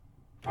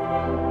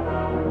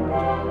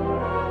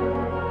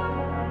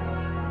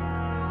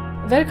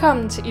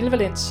Velkommen til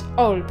Ilvalens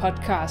Orgel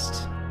podcast.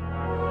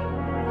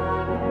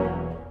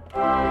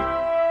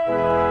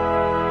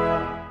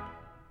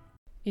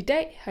 I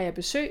dag har jeg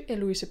besøg af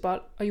Louise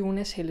Boll og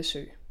Jonas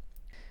Hellesøe.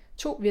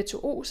 To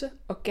virtuose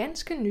og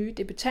ganske nye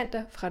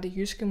debutanter fra det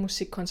jyske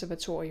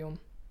musikkonservatorium.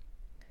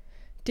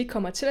 De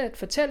kommer til at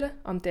fortælle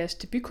om deres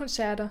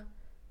debutkoncerter,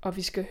 og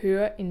vi skal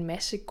høre en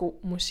masse god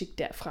musik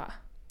derfra.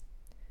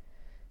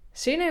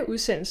 Senere i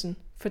udsendelsen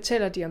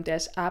fortæller de om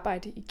deres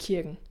arbejde i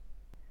kirken.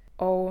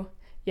 Og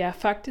jeg er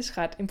faktisk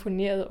ret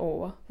imponeret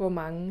over, hvor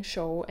mange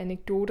sjove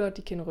anekdoter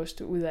de kan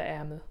ryste ud af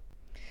ærmet.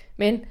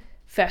 Men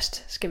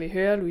først skal vi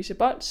høre Louise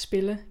Boll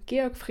spille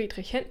Georg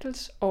Friedrich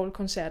Händels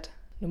orgelkoncert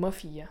nummer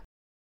 4.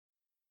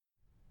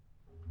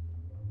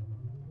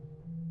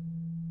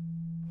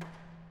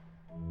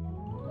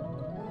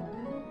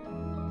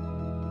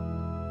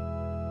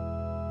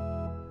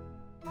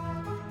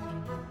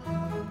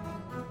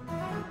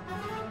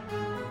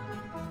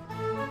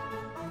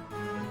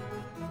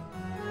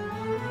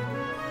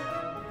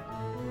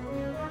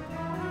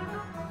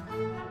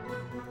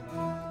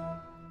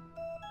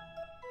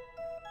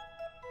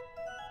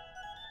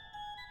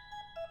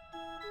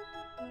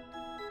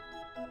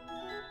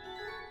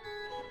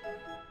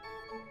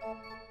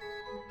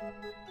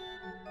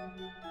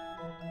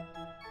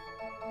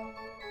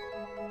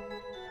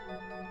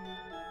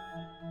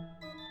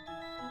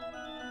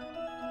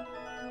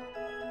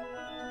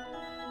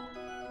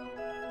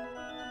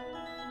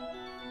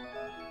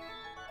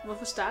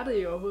 Hvorfor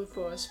startede I overhovedet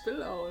for at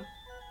spille orgel?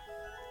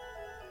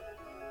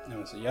 Jamen,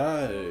 altså,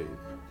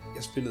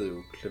 jeg spillede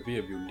jo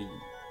klaver og violin,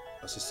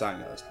 og så sang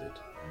jeg også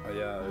lidt. Og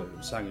jeg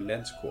sang i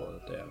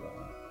landskoret, da jeg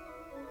var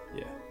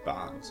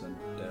barn, sådan,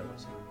 da jeg var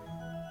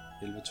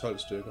sådan 11-12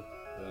 stykker.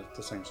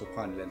 Der sang jeg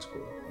sopran i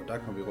landskoret, og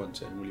der kom vi rundt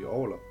til alle mulige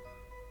orgler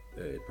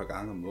et par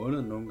gange om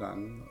måneden nogle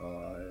gange.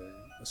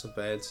 Og så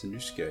var jeg altid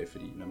nysgerrig,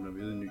 fordi når man var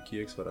ude i en ny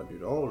kirke, så var der et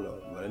nyt orgel,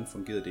 og hvordan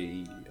fungerede det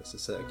egentlig? Og så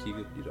sad jeg og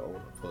kiggede lidt over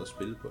og prøvede at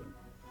spille på den.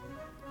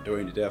 Det var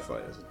egentlig derfor,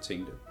 jeg så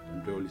tænkte, at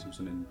den blev ligesom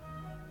sådan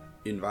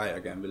en vej,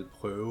 jeg gerne ville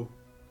prøve.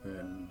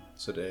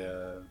 Så da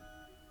jeg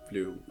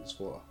blev, jeg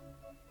tror,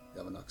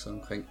 jeg var nok sådan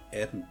omkring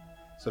 18,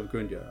 så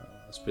begyndte jeg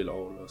at spille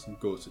orgel og sådan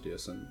gå til det. Og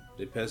sådan,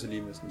 det passede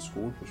lige med sådan et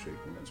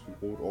skoleprojekt, når man skulle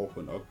bruge et år på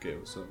en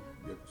opgave, så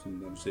jeg kunne sådan,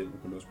 når man selv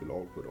kunne nå at spille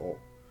orgel på et år,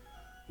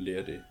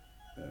 lære det.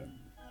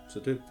 Så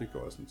det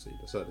gjorde jeg sådan set,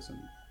 og så er det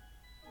sådan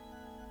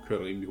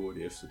kørt rimelig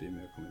hurtigt efter det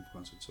med at komme ind på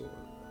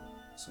konservatoriet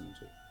og sådan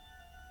noget.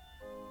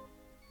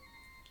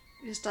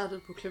 Jeg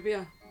startede på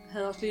klaver.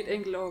 Havde også lige et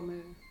enkelt år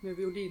med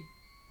violin,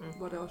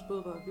 hvor der også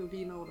både var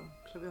violin og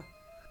klaver.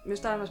 Men jeg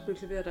startede med at spille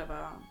klaver, der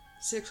var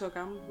 6 år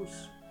gammel hos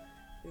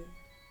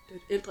det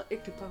et ældre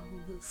ægtepar, hun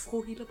hed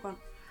Fru Hildebrand.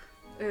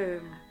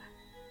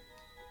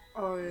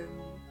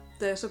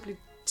 Da jeg så blev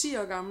 10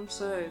 år gammel,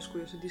 så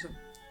skulle jeg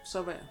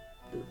så var jeg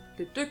blevet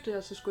lidt dygtig,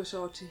 og så skulle jeg så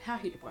over til herr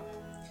Hildebrand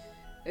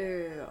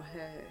og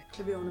have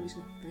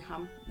klaverundervisning ved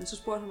ham. Men så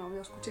spurgte han, om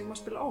jeg skulle tænke mig at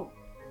spille orgel.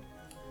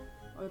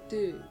 Og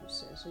det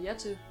sagde jeg så ja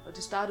til, og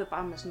det startede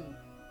bare med sådan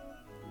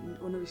en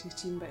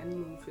undervisningstime hver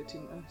anden uge, for jeg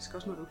tænkte, jeg skal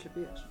også nå at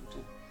klaver og sådan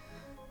noget.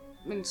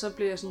 Men så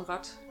blev jeg sådan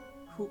ret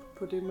hooked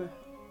på det med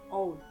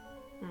orgel.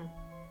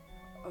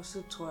 Og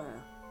så tror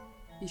jeg,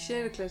 i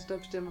 6. klasse, der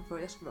bestemte jeg for,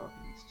 at jeg skulle være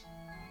organist.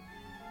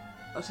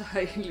 Og så har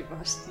jeg egentlig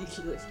bare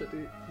stilet efter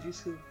det lige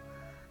siden.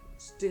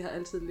 Så det har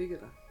altid ligget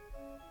der.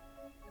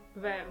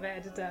 Hvad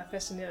er det, der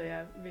fascinerer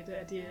jer ved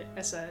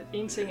det?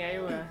 En ting er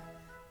jo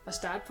at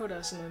starte på det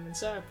og sådan noget, men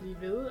så at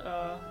blive ved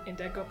og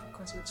endda gå på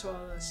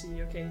konservatoriet og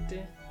sige, okay,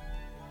 det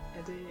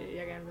er det,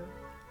 jeg gerne vil.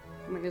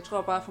 Men jeg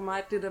tror bare for mig,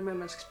 at det der med, at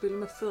man skal spille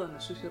med fødderne,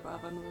 synes jeg bare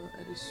var noget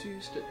af det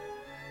sygeste.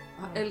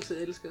 Jeg har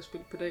altid elsket at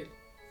spille pedal,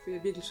 for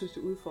jeg virkelig synes,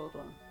 det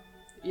udfordrer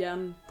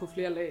hjernen på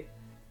flere lag.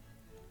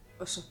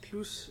 Og så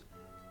plus,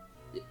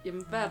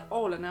 jamen hvert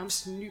år er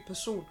nærmest en ny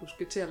person, du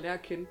skal til at lære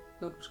at kende,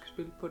 når du skal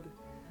spille på det.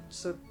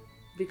 Så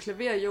ved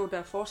klaver jo, der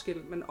er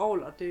forskel, men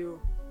orgler, det er jo,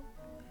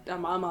 der er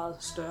meget,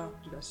 meget større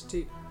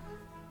diversitet.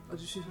 Og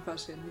det synes jeg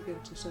faktisk er mega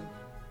interessant.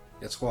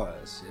 Jeg tror,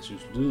 jeg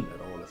synes lyden af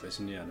et orgel er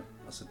fascinerende.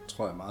 Og så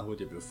tror jeg meget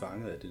hurtigt, at jeg blev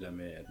fanget af det der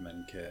med, at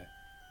man kan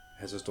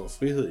have så stor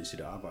frihed i sit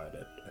arbejde,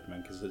 at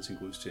man kan sidde til en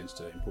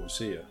gudstjeneste og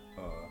improvisere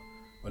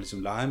og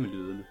ligesom lege med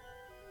lydene.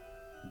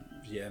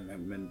 Ja,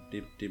 men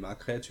det er meget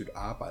kreativt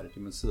arbejde,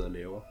 det man sidder og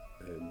laver.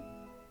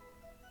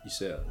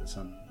 Især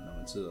sådan, når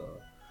man sidder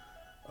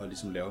og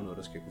ligesom laver noget,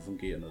 der skal kunne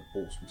fungere, noget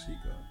brugsmusik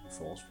og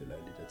forspil og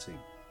alle de der ting.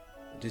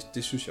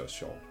 Det synes jeg er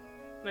sjovt.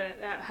 Men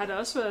har der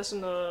også været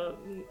sådan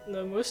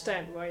noget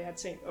modstand, hvor jeg har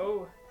tænkt,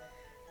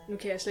 nu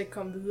kan jeg slet ikke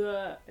komme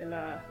videre,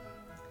 eller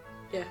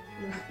ja,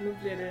 nu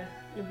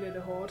bliver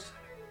det hårdt?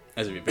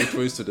 Altså, vi begge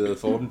to studerede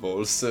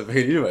forberedelser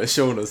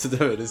variationer, så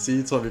der vil jeg sige,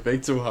 jeg tror, vi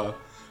begge to har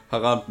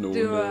ramt nogle.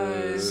 Det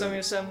var, som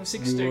jeg så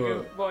musikstykke,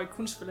 hvor I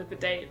kun spiller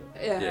pedal.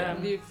 Ja,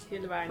 lige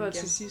hele vejen igen.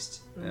 Til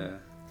sidst. Ja.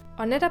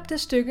 Og netop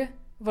det stykke,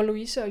 hvor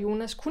Louise og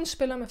Jonas kun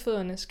spiller med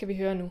fødderne, skal vi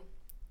høre nu.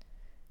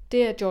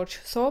 Det er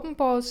George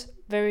Thornborgs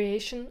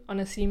Variation on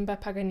a Theme by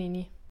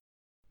Paganini.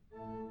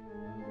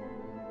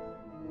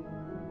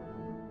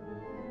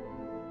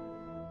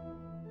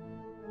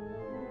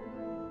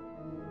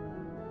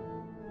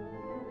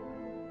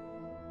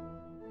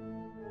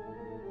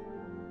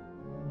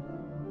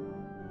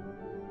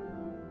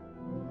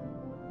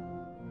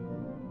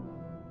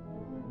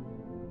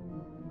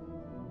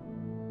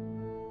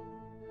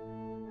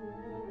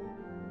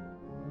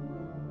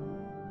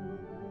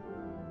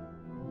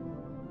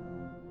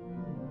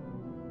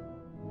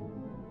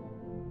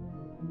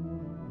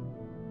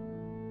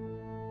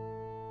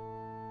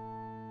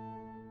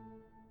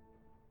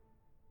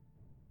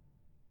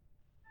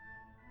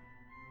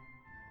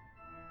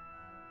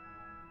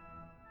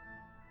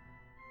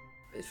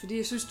 fordi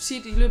jeg synes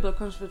tit i løbet af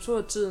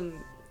konservatorietiden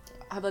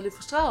har været lidt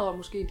frustreret over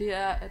måske, det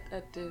er,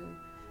 at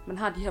man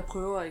har de her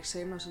prøver og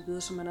eksamener og så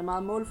videre, så man er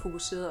meget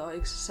målfokuseret og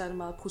ikke særlig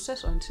meget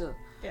procesorienteret.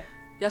 Ja.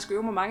 Jeg skal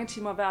øve mig mange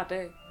timer hver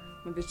dag,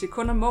 men hvis det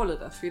kun er målet,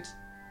 der er fedt,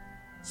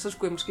 så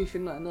skulle jeg måske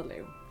finde noget andet at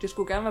lave. Det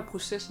skulle gerne være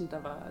processen,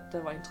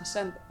 der var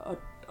interessant,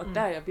 og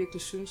der jeg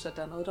virkelig synes, at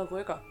der er noget, der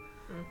rykker.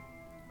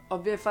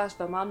 Og ved at faktisk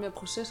være meget mere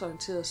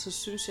procesorienteret, så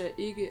synes jeg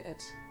ikke,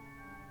 at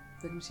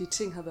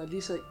ting har været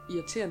lige så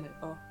irriterende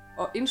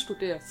at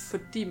indstudere,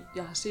 fordi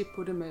jeg har set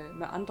på det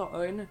med andre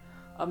øjne,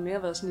 og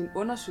mere været sådan en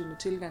undersøgende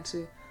tilgang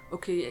til,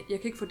 okay, jeg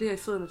kan ikke få det her i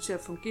fødderne til at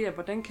fungere,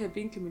 hvordan kan jeg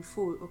vinkle min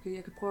fod, okay,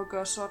 jeg kan prøve at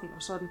gøre sådan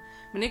og sådan,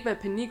 men ikke være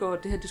i panik over,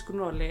 at det her, det skulle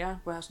nå at lære,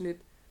 hvor jeg har sådan lidt,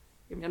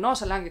 jamen jeg når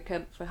så langt jeg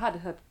kan, for jeg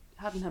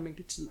har den her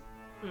mængde tid.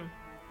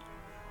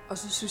 Og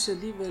så synes jeg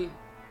alligevel,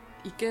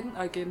 igen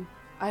og igen,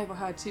 hvor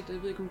har jeg tit,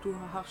 jeg ved ikke om du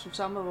har haft som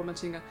samme, hvor man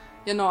tænker,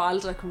 jeg når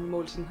aldrig at komme i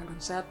mål til den her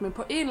koncert, men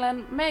på en eller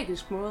anden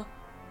magisk måde,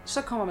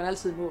 så kommer man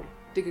altid i mål.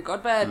 Det kan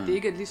godt være, at det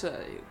ikke er lige så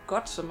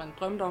godt, som man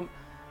drømte om,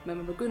 men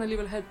man begynder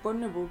alligevel at have et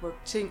bundniveau, hvor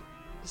ting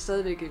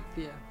stadigvæk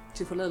bliver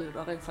tilforladeligt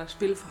og rent faktisk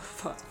spil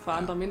for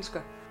andre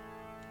mennesker.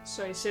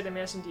 Så I ser det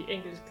mere som de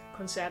enkelte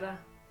koncerter,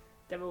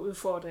 der var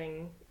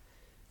udfordringen?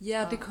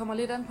 Ja, det kommer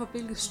lidt an på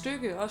hvilket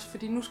stykke også,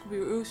 fordi nu skulle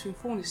vi jo øve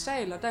symfonisk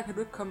sal, og der kan du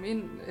ikke komme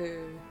ind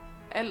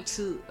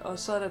altid, og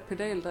så er der et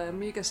pedal, der er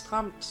mega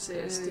stramt.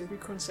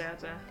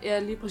 Debutkoncerter. Ja,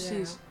 lige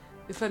præcis. Ja.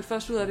 Jeg fandt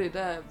først ud af det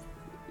der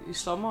i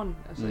sommeren,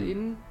 altså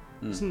inden.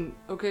 Sådan,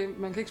 okay,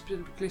 man kan ikke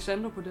spille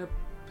glissando på det her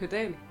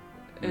pedal.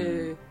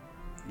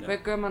 Hvad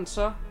gør man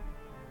så?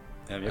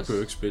 Jamen, jeg kunne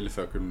jo ikke spille,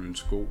 før jeg købte mine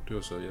sko. Det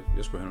var så,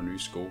 jeg skulle have nogle nye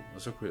sko,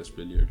 og så kunne jeg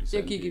spille i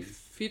glissando. Jeg gik i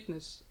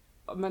fitness,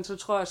 men så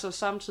tror jeg så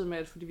samtidig med,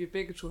 at fordi vi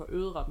begge to har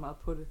øvet ret meget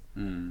på det,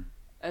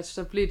 at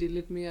så blev det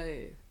lidt mere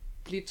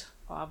blidt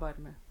at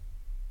arbejde med.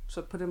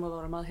 Så på den måde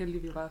var det meget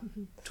heldigt, at vi var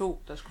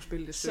to, der skulle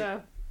spille det stykke. Så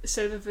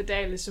selve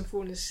pedale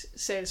symfonisk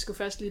sal skulle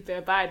først lige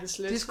bearbejdes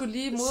lidt. Det skulle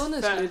lige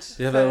modnes lidt.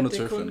 Det har været under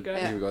tøflen, det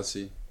kan vi godt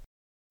sige.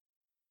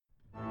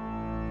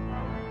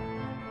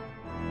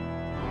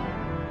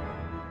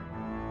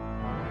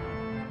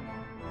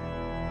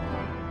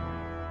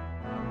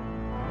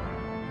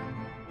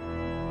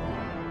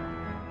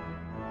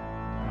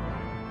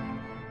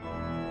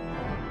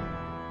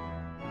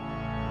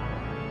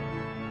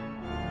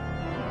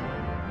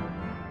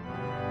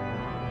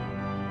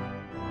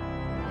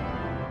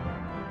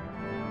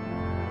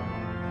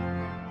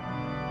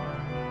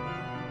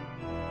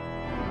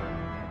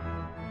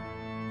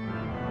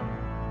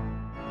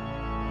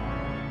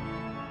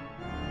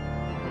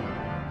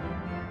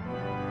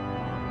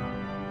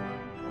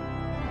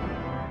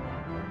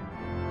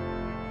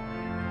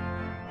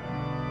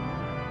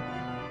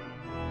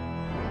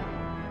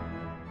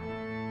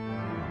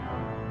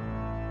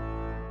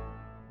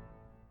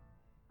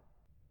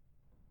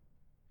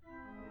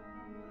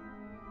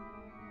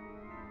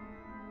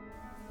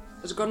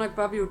 Altså godt nok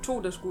var vi jo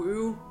to, der skulle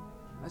øve.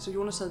 Altså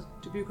Jonas havde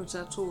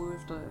debutkoncert 2 uger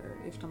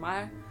efter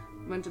mig.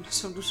 Men det,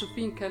 som du så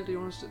fint kaldte,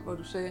 Jonas, hvor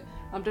du sagde,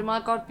 at det er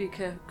meget godt, vi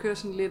kan køre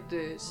sådan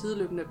lidt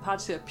sideløbende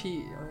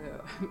parterapi.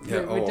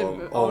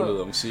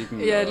 Overlød musikken.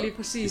 Ja, lige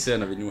præcis. Især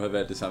når vi nu har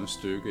valgt det samme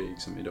stykke,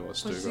 ikke, som et af vores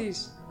stykker.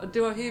 Præcis. Og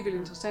det var helt vildt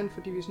interessant,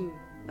 fordi vi sådan,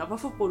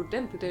 hvorfor bruger du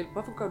den pedal?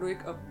 Hvorfor gør du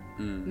ikke op?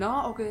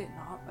 Okay.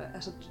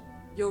 Altså,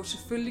 jo,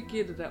 selvfølgelig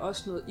giver det da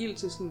også noget ild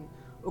til sådan,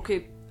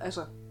 okay,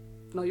 altså,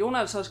 når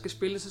Jonas så skal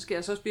spille, så skal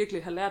jeg så også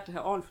virkelig have lært det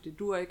her ordentligt, fordi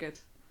du er ikke,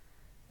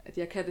 at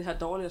jeg kan det her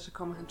dårligt, og så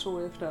kommer han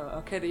 2 efter,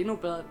 og kan det endnu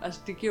bedre.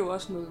 Altså, det giver jo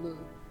også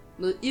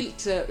noget ild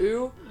til at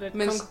øve.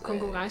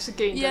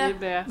 Konkurrencegen, der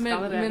lidt være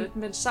fremmed af det.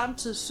 Men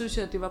samtidig synes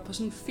jeg, at det var på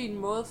sådan en fin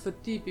måde,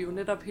 fordi vi jo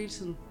netop hele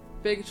tiden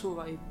begge to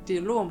var i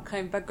dialog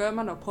omkring, hvad gør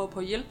man, og prøve på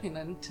at hjælpe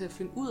hinanden til at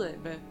finde ud af,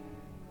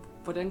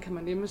 hvordan kan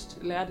man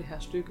nemmest lære det her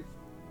stykke.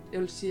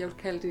 Jeg vil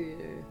kalde det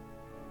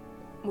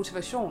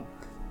motivation.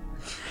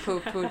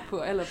 På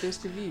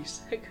allerbedste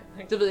vis.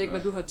 Det ved jeg ikke,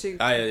 hvad du har tænkt.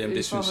 Nej,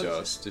 det synes jeg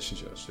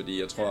også.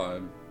 Fordi jeg tror,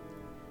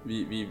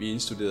 vi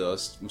indstuderede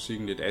også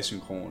musikken lidt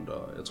asynkront,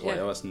 og jeg tror,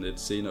 jeg var sådan lidt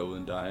senere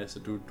uden dig, så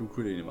du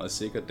kunne det egentlig meget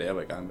sikkert, da jeg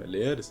var i gang med at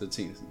lære det, så jeg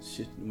tænkte sådan,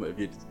 shit, nu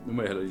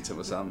må jeg heller lige tage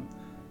mig sammen.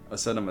 Og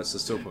så når man så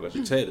stod på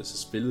resultatet, så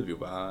spillede vi jo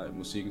bare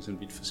musikken sådan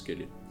vidt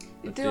forskelligt.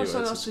 Det var så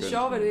også det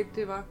sjove, det ikke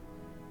det var.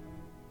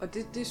 Og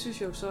det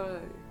synes jeg jo så,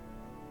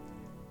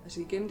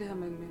 altså igen det her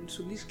med en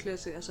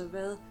solistklasse, altså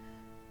hvad.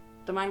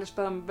 Der er mange, der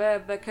spørger om,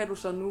 hvad kan du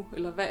så nu?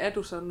 Eller hvad er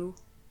du så nu?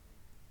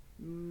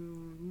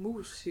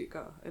 Musiker?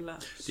 Eller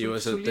det er jo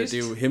det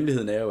er jo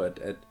hemmeligheden er jo,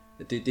 at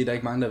det er der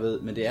ikke mange, der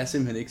ved, men det er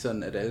simpelthen ikke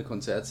sådan, at alle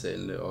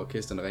koncertsalene og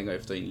orkesterne ringer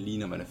efter en lige,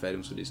 når man er færdig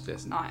med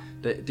solistklassen. Nej.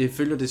 Det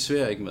følger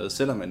desværre ikke med,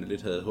 selvom man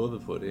lidt havde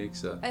håbet på det, ikke?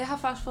 Så. Jeg har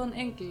faktisk fået en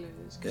enkelt,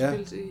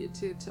 skal spille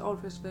til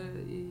Aarhus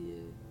Festival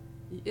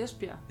i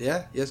Esbjerg. Ja,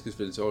 jeg skal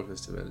spille til Aarhus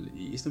Festival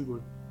i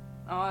Istanbul.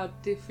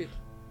 Det er fedt.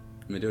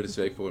 Men det var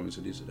desværre ikke på grund af min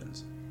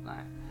solistuddannelse.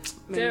 Nej.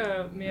 Men det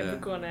er jo mere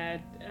på grund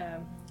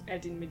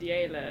af din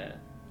mediale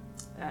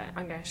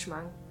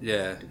engagement.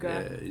 Ja,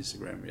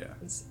 Instagram,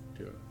 ja.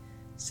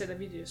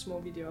 Sætter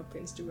små videoer op på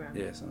Instagram.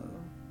 Ja, sådan noget.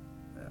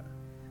 Ja.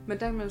 Men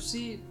der kan man jo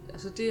sige,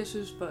 altså det jeg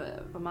synes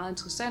var meget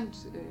interessant,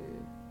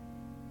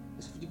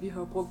 altså fordi vi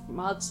har brugt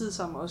meget tid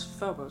sammen, også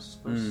før vores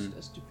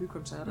altså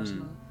debutkoncerter og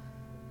sådan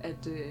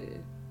noget,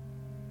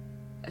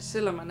 at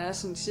selvom man er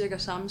sådan cirka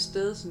samme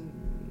sted, sådan,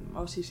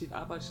 også i sit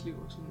arbejdsliv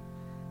og sådan,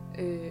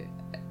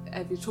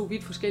 at vi er 2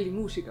 vidt forskellige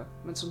musikere,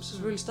 men som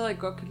selvfølgelig stadig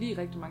godt kan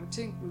lide rigtig mange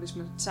ting, men hvis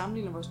man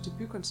sammenligner vores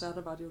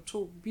debutkoncerter, var det jo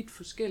 2 vidt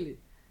forskellige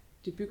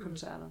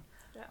debutkoncerter.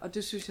 Ja. Og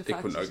det synes jeg det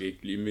faktisk... kunne nok ikke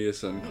blive mere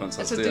sådan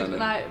kontrasterende. Altså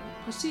nej,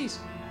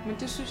 præcis. Men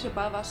det synes jeg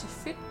bare var så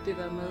fedt, det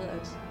der med,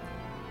 at...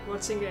 Hvor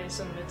tænker jeg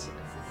sådan lidt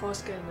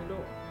forskellene lå?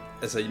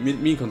 Altså i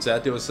min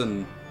koncert, det var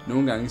sådan,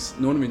 nogle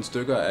af mine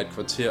stykker er et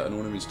kvarter, og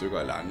nogle af mine stykker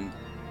er lange.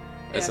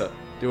 Ja. Altså,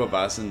 det var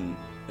bare sådan,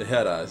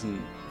 her der er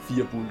sådan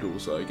 4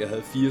 bulldozer, ikke? Jeg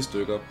havde 4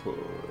 stykker på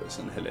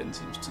sådan en halvanden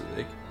times tid,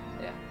 ikke?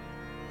 Ja.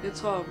 Jeg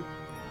tror,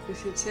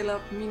 hvis jeg tæller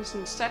mine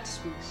sådan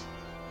satsvis,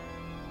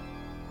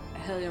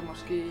 havde jeg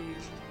måske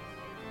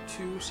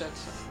 20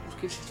 satser,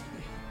 måske lidt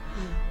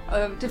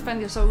mere. Og det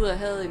fandt jeg så ud af, at jeg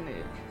havde en...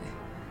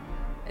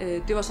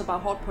 det var så bare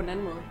hårdt på en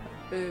anden måde.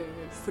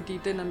 Fordi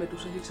den er med, at du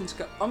så hele tiden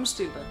skal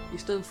omstille dig, i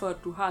stedet for at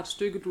du har et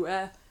stykke, du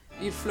er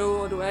i et flow,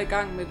 og du er i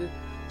gang med det,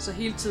 så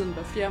hele tiden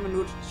hver 4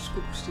 minut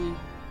skulle du sige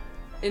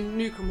en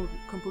ny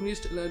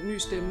komponist, eller en ny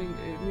stemning,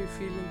 en ny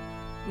feeling.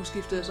 Nu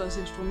skiftede jeg så også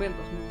instrumenter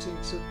og sådan nogle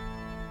ting, så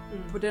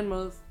på den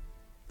måde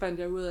fandt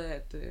jeg ud af,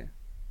 at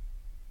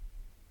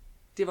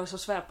det var så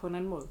svært på en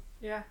anden måde.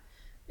 Ja,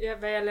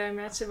 hvad jeg lagde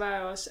mærke til, var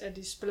også, at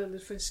de spillede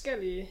lidt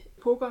forskellige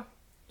epoker.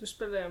 Du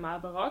spillede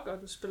meget barok,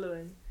 og du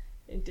spillede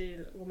en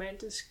del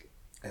romantisk.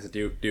 Altså det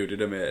er jo det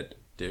der med, at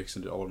det er ikke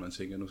sådan et orgel, man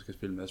tænker, at nu skal jeg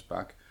spille en masse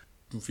Bach.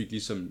 Du fik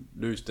ligesom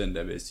løst den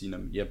der ved at sige,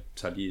 at jeg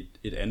tager lige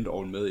et andet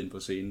orgel med ind på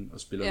scenen og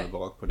spiller noget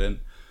barok på den.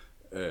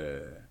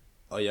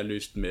 Og jeg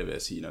løste den med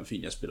at sige, at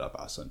fint, jeg spiller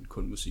bare sådan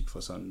kun musik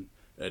fra sådan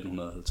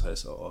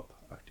 1850 og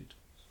op-agtigt.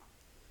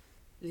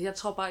 Jeg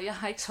tror bare, jeg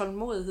har ikke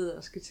tålmodighed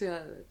og skal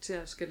til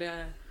at skal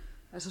lære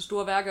altså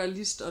store værker af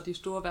Liszt og de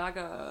store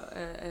værker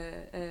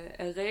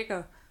af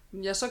Reger.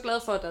 Men jeg er så glad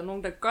for, at der er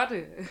nogen, der gør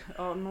det,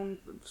 og nogen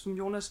som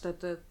Jonas,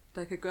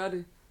 der kan gøre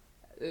det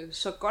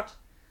så godt.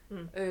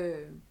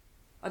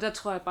 Og der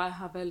tror jeg bare, jeg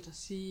har valgt at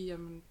sige,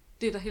 jamen,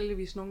 det er der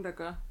heldigvis nogen, der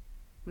gør.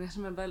 Men jeg har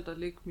simpelthen valgt at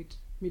lægge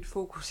mit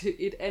fokus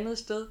et andet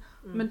sted.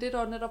 Men det er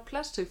der netop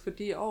plads til,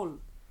 fordi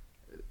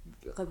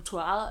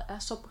repertoiret er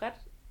så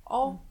bredt,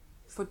 og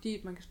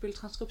fordi man kan spille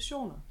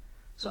transkriptioner.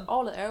 Så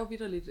orglet er jo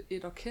vitterligt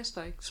et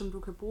orkester, ikke, som du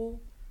kan bruge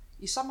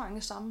i så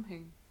mange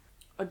sammenhænge.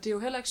 Og det er jo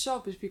heller ikke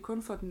sjovt, hvis vi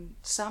kun får den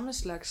samme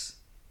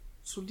slags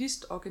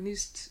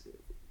solist-organist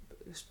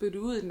spyttet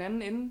ud i den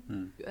anden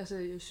ende. Altså,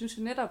 jeg synes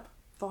jo netop,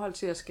 i forhold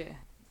til at skal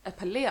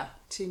appellere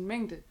til en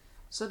mængde,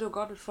 så er det jo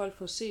godt, at folk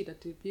får set,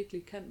 at det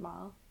virkelig kan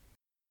meget.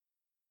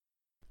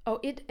 Og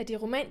et af de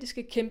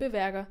romantiske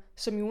kæmpeværker,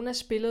 som Jonas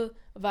spillede,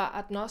 var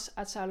Ad nos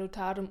ad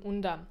salutarum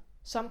undam,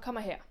 som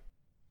kommer her.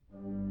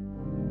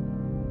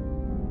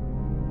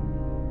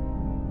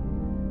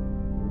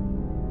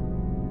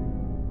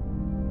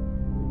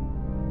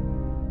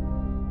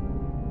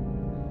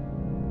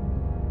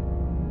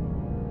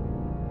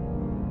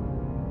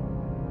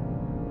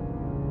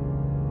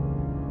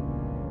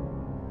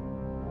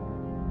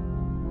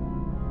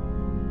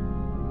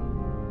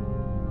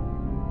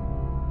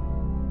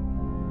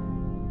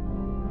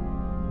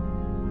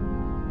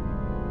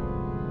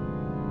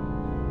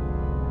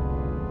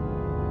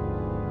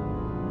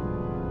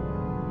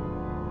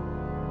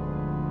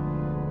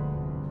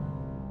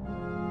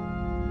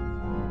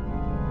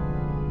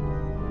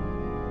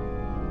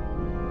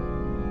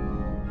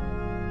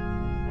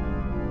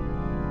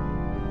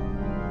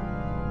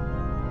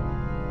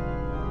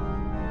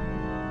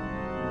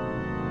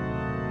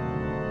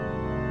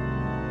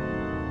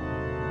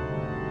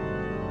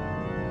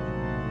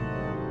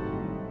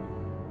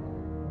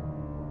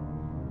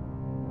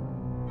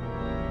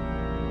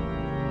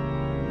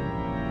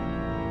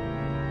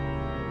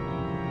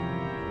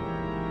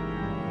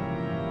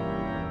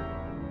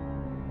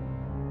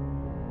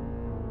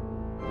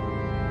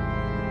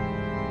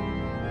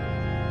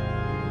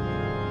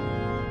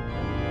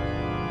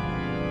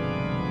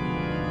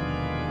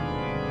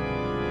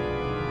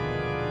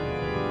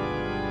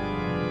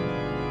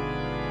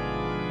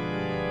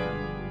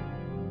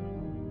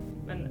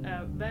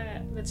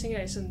 Hvad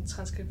tænker I, sådan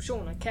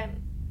transkriptioner kan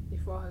i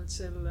forhold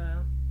til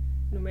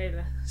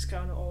normale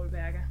skrevne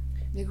orgelværker?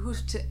 Jeg kan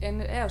huske til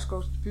Anne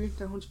Aerskovs debut,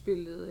 da hun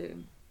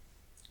spillede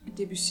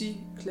Debussy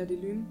Clair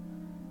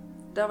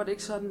der var det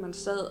ikke sådan, man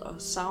sad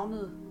og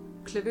savnede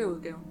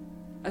klaverudgaven.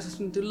 Altså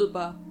sådan, det lød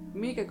bare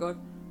mega godt,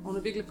 og hun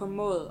har virkelig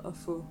formået at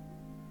få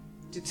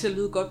det til at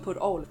lyde godt på et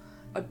orgel.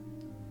 Og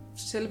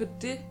selve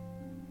det,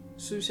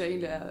 synes jeg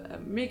egentlig er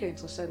mega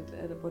interessant,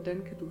 at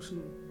hvordan kan du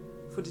sådan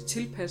få det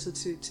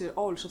tilpasset til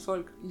orgel, så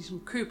folk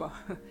ligesom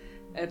køber,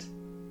 at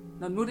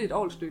når nu er det et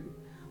orgelstykke.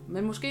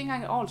 Men måske ikke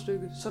engang et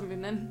orgelstykke, som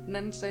den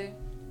anden sagde,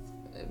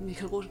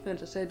 Michael Rosenfeldt,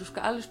 der sagde, du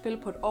skal aldrig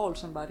spille på et orgel,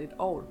 som var det et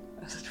orgel.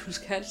 Altså, du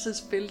skal altid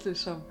spille det,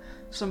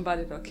 som var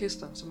det et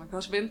orkester, så man kan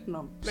også vente den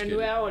om. Men nu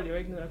er orgel jo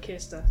ikke noget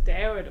orkester, det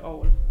er jo et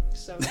orgel,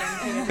 så hvordan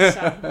hænger det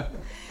sammen?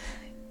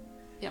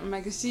 Ja,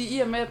 man kan sige, i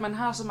og med, at man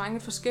har så mange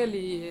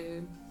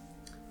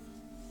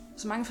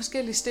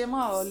forskellige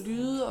stemmer og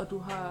lyde, og du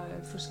har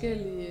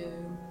forskellige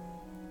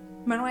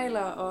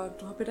manualer, og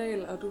du har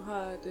pedal, og du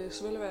har et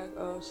svælgeværk,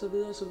 og så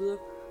videre, og så videre,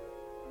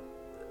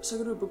 så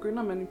kan du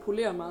begynde at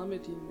manipulere meget med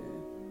din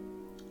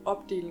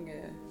opdeling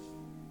af,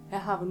 her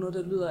har vi noget,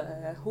 der lyder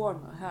af horn,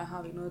 og her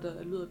har vi noget,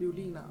 der lyder af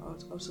violiner,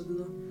 og så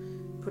videre.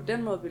 På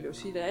den måde vil jeg jo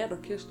sige, at der er et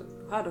orkester.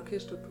 Du har et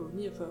orkester på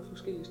 49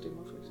 forskellige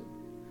stemmer, for eksempel.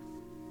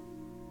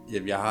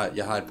 Jamen,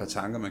 jeg har et par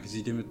tanker. Man kan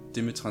sige,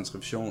 det med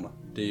transkriptioner,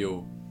 det er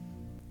jo...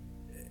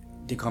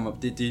 Det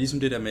er ligesom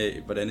det der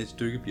med, hvordan et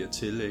stykke bliver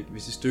til. Ikke?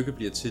 Hvis et stykke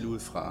bliver til ud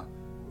fra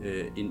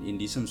en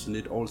ligesom sådan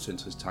lidt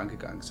orgelcentrisk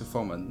tankegang, så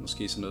får man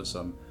måske sådan noget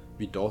som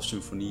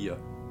Vidor-symfonier,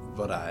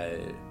 hvor der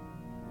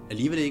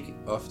alligevel ikke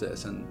ofte er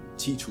sådan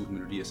 10.000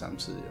 melodier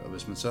samtidig. Og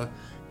hvis man så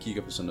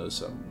kigger på sådan noget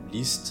som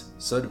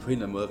Liszt, så er det på en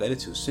eller anden måde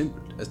relativt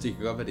simpelt. Altså det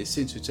kan godt være, det er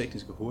sindssygt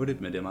teknisk og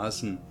hurtigt, men det er meget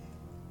sådan,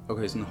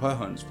 okay, sådan højre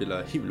hånd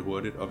spiller helt vildt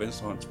hurtigt, og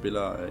venstre hånd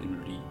spiller en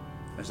melodi.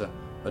 Altså,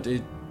 og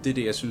det er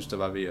det, jeg synes, der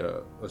var ved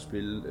at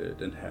spille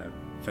den her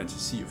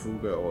fantasi og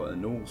fuge over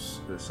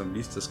Nos, som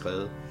Liszt har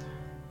skrevet.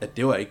 At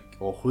det var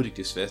overhovedet ikke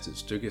det sværeste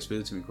stykke, jeg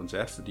spillede til min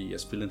koncert, fordi jeg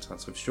spillede en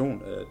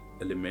transkription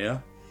af Senere,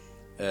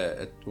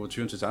 af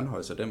overturen til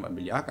Tannhäuser, den var en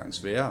milliard gange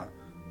sværere.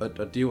 Og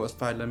det er jo også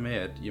bare et eller andet med,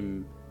 at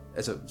jamen,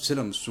 altså,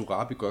 selvom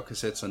Surabi godt kan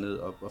sætte sig ned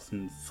og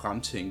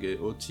fremtænke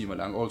 8 timer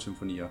lange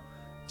orgelsymfonier,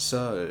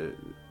 så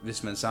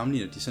hvis man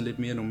sammenligner de sådan lidt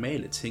mere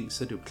normale ting,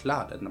 så er det jo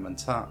klart, at når man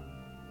tager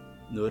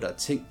noget, der er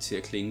tænkt til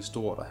at klinge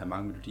stort og have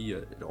mange melodier,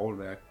 et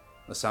orgelværk,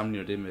 og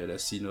sammenligner det med, lad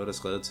os sige, noget, der er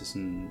skrevet til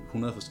sådan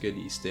 100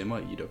 forskellige stemmer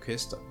i et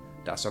orkester,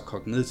 der er så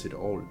kogt ned til et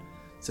orgel,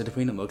 så er det på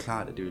en eller anden måde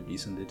klart, at det vil blive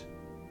sådan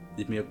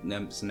lidt mere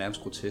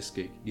nærmest grotesk,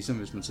 ikke? Ligesom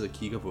hvis man sidder og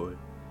kigger på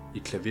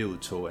et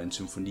klaverudtog af en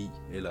symfoni,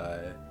 eller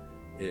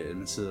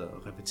man sidder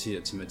og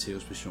repeterer til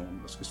Matthæus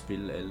Passion og skal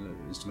spille alle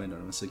instrumenter,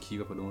 og man sidder og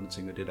kigger på nogen og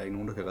tænker, det er der ikke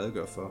nogen, der kan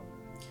redegøre for.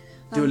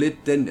 Det var lidt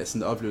den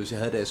sådan oplevelse, jeg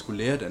havde, da jeg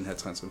skulle lære den her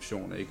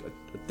transkription, ikke?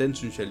 Og den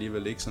synes jeg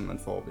alligevel ikke, sådan man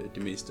får ved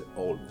det meste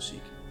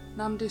orgelmusik.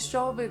 Nå, men det er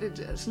sjovt ved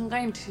det, sådan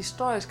rent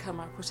historisk har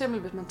man, for eksempel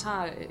hvis man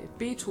tager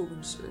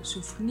Beethovens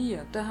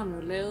symfonier, der har man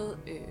jo lavet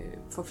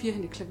for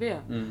firehændigt klaver,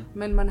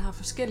 men man har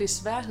forskellige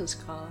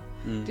sværhedsgrader.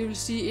 Det vil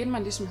sige, inden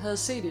man ligesom havde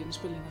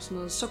CD-indspilling og sådan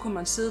noget, så kunne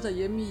man sidde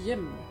derhjemme i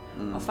hjemmet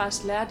og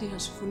faktisk lære de her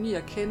symfonier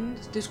at kende.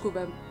 Det skulle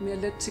være mere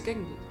let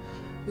tilgængeligt.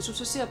 Hvis du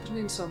så ser på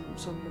sådan en som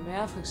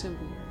Senere for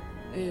eksempel,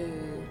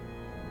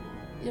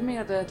 jeg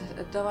mener,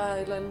 at der var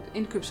et eller andet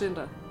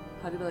indkøbscenter,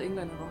 har det været i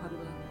England, eller hvor har det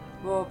været?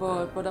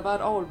 Hvor der var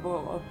et orgel,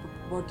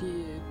 hvor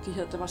de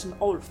havde, der var sådan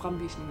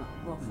orgelfremvisninger,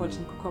 hvor folk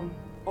sådan kunne komme,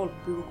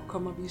 orgelbygger kunne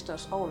komme og vise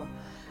deres orgler.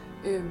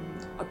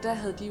 Og der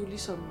havde de jo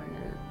ligesom,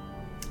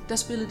 der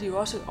spillede de jo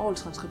også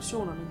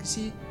orgeltranskriptioner. Man kan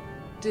sige,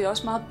 det er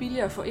også meget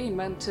billigere for en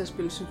mand til at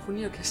spille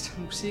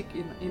symfoniorkestermusik,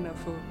 end at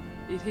få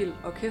et helt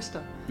orkester.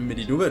 Men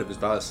i nuværende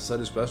besparelse, så er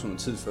det spørgsmål om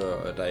tid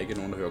før, at der ikke er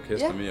nogen, der hører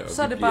orkester mere, og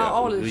så er det bare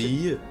orglet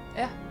rige.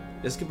 Ja.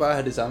 Jeg skal bare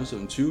have det samme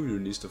som 20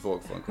 violinister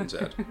for en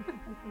koncert.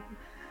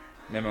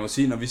 Men man må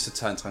sige, når vi så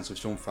tager en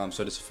transkription frem,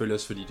 så er det selvfølgelig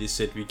også fordi det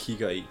sæt, vi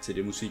kigger i til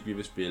det musik, vi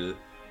vil spille,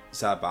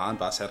 så er barren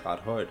bare sat ret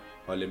højt.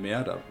 Og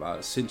Senere, der var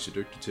sindssygt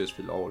dygtig til at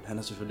spille orgel, han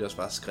har selvfølgelig også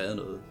bare skrevet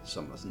noget,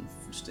 som var sådan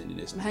fuldstændig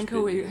næsten. Men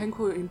han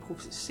kunne jo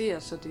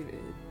improvisere, så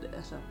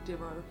det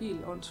var jo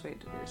helt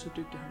åndssvagt, så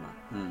dygtig han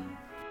var.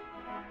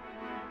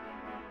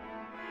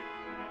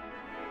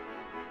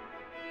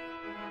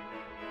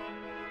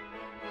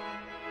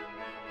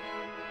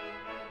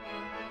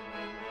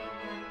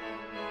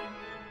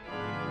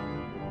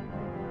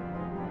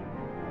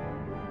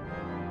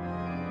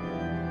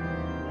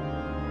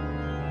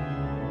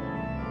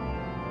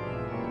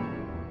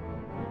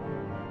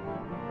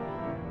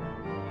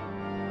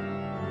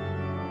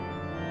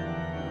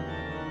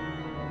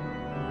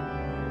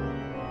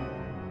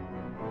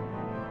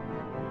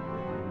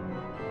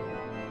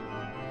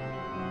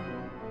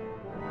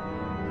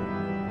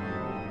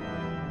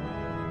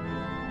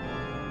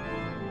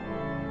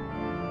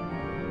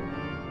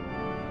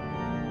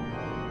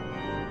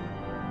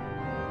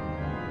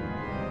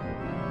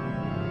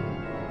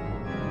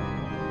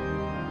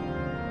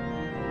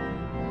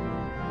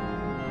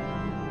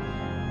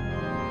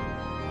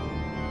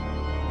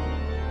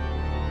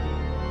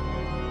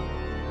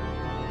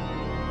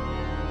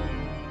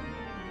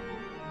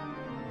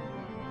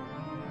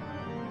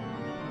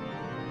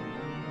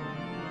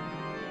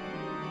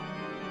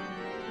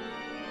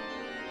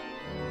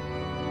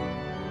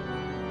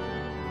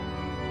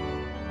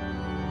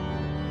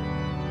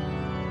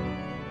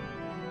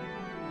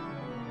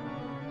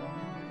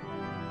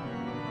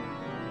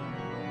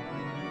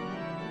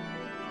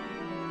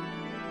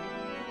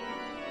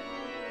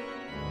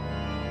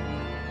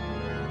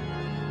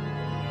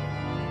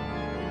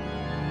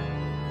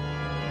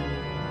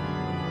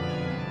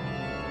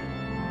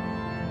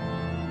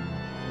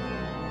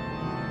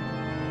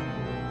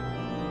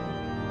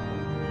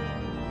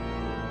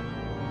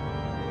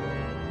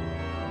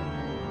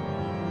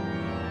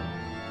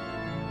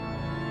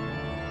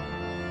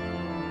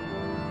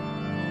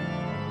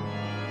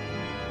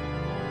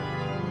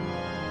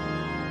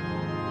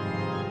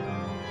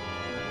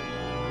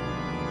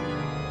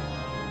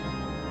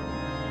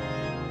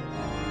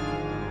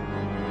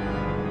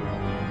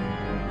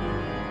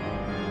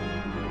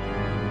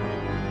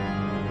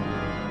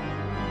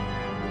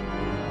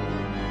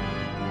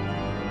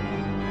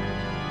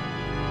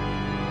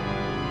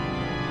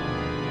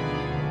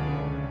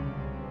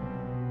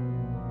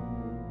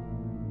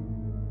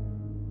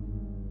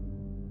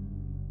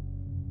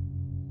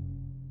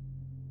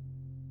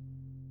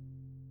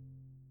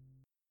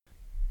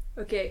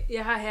 Okay,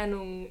 jeg har her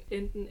nogle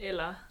enten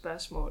eller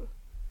spørgsmål,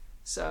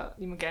 så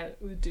I må gerne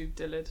uddybe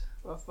det lidt,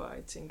 hvorfor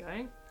I tænker,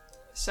 ikke?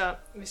 Så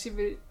hvis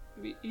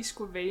I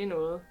skulle vælge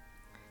noget,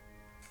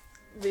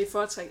 vil I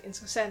foretrække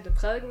interessante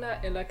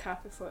prædikener eller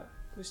kaffe for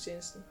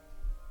gudstjenesten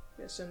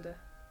hver søndag?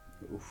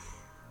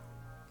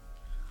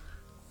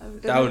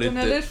 Der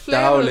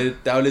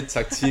er jo lidt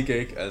taktik,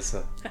 ikke? Altså,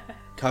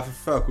 kaffe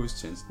før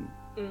gudstjenesten.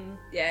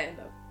 Ja,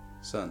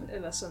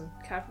 eller sådan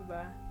kaffe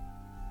bare.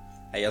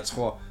 Ja, jeg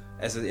tror,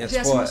 at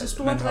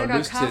man har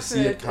lyst til at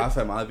sige, at kaffe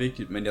er meget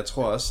vigtigt, men jeg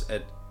tror også,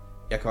 at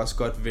jeg kan også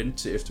godt vente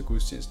til efter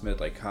gudstjenesten med at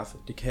drikke kaffe.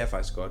 Det kan jeg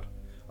faktisk godt.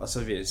 Og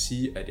så vil jeg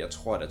sige, at jeg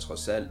tror da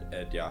trods alt,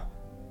 at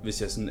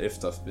hvis jeg sådan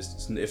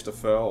efter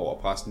 40 år,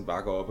 og præsten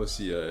bare går op og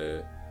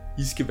siger,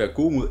 I skal være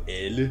gode mod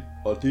alle,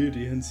 og det er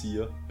det, han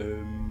siger.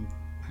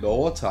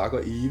 Lover, tak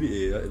og evig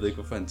ære. Jeg ved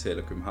ikke, hvorfor han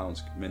taler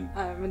københavnsk,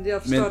 men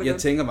jeg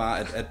tænker bare,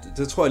 at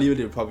det tror jeg alligevel,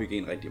 det vil påvirke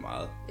en rigtig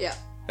meget. Ja.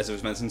 Altså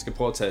hvis man sådan skal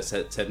prøve at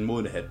tage den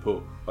modne hat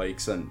på, og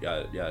ikke sådan,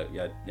 jeg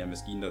er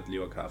maskinen, der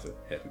lever kaffe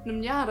hatten.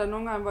 Men jeg har da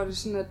nogle gange, hvor det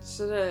sådan,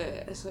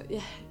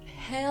 jeg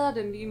hader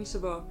den lignelse,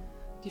 hvor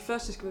de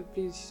første skal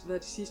være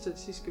de sidste, og de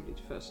sidste skal blive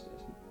de første.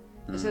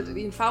 Altså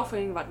i en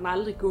fagforening var den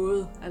aldrig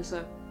gået.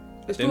 Altså,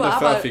 hvis dem, der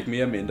før fik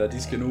mere og mindre,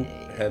 de skal nu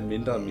have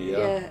mindre og mere.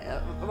 Ja,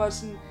 og var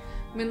sådan,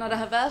 men når der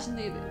har været sådan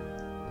et,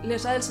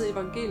 læser altid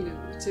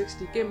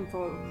evangelietekst igennem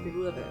for at finde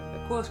ud af,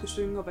 hvad koret skal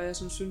synge, og hvad jeg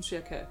sådan synes,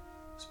 jeg kan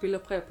spille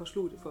og præge på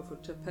slutet for at få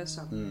det til at passe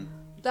sammen.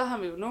 Der har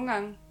vi jo nogle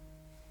gange,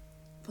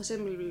 for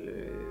eksempel,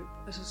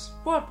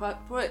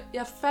 spurgt,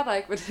 jeg fatter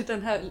ikke, hvad det er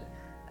den her,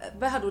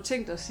 hvad har du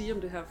tænkt at sige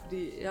om det her?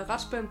 Fordi jeg er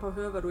ret spændt på at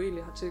høre, hvad du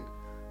egentlig har tænkt.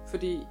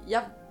 Fordi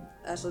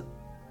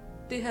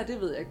det her,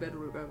 det ved jeg ikke, hvad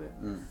du vil gøre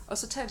ved. Og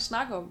så tage en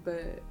snak om,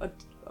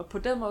 og på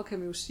den måde kan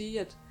man jo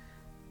sige,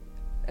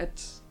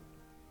 at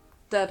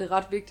der er det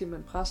ret vigtigt med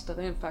en præst, der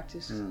rent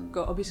faktisk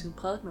går op i sine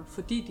prædikener,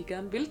 fordi de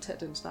gerne vil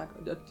tage den snak.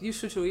 Og de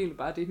synes jo egentlig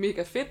bare, at det er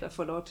mega fedt at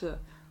få lov til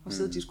at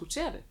sidde og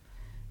diskutere det.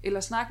 Eller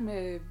snakke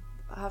med,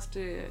 haft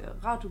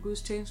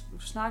radiogudstjeneste,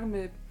 snakke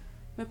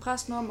med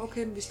præsten om,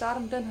 okay, vi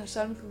starter med den her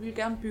salme, for vi vil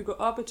gerne bygge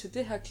op til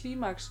det her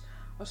klimaks,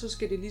 og så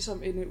skal det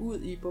ligesom ende ud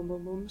i bum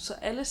bum bum. Så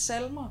alle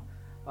salmer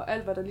og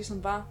alt, hvad der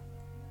ligesom var,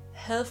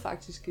 havde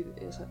faktisk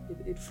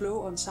et flow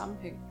og en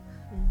sammenhæng.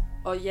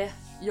 Og ja,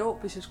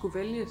 hvis jeg skulle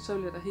vælge, så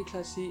ville jeg da helt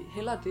klart sige,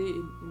 hellere det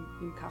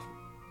end kaffe.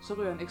 Så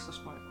ryger en ekstra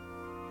smøg.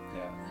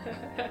 Ja.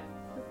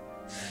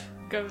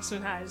 Godt, hvis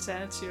man har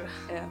alternativer.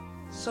 Ja,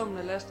 summen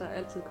af laster er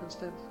altid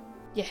konstant.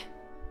 Ja,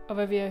 og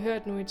hvad vi har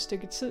hørt nu i et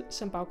stykke tid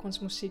som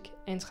baggrundsmusik,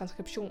 er en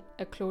transkription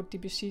af Claude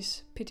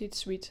Debussys Petite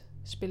Suite,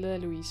 spillet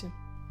af Louise.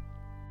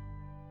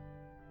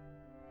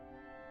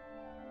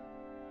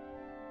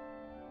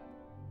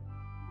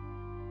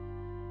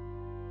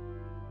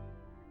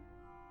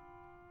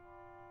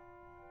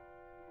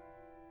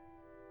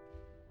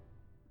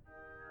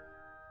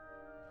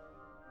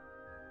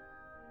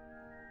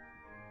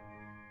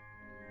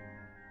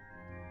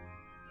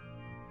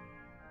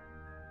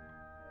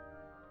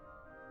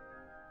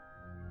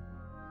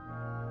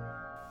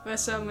 Hvad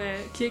så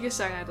med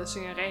kirkesangere, der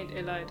synger rent,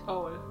 eller et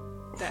orgel,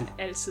 der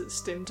altid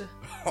stemte?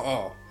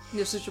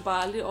 Jeg synes jo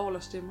bare aldrig, orgel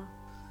og stemmer.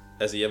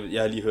 Altså,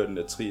 jeg har lige hørt den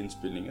der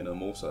tri-indspilning af noget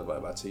Mozart, hvor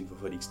jeg bare tænkte,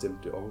 hvorfor de ikke stemte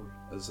det orgel.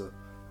 Altså,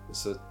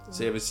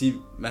 så jeg vil sige,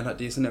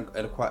 det er sådan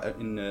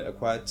en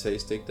acquired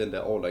taste, ikke? Den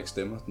der orgel, der ikke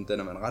stemmer, den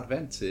er man ret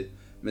vant til.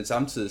 Men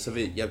samtidig, så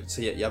vil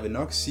jeg vil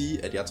nok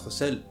sige, at jeg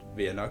trods alt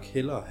vil jeg nok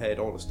hellere have et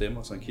orgel, der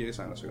stemmer, så en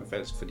kirkesanger, der synger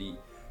falsk, fordi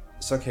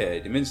så kan jeg i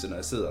det mindste, når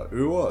jeg sidder og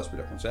øver og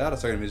spiller koncerter,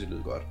 så kan det mindste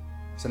lyde godt.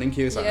 Sådan en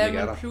kirkesang ikke er der.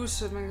 Ja, men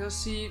plus, man kan også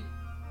sige,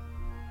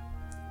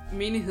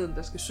 menigheden,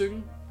 der skal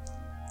synge,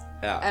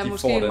 er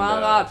måske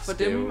meget rart for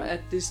dem, at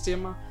det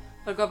stemmer.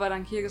 Så det kan godt være, at der er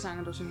en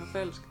kirkesanger, der synger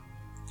falsk.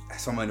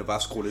 Så må man jo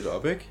bare skrue lidt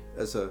op, ikke?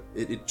 Altså,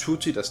 et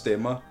tutti, der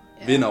stemmer,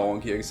 vinder over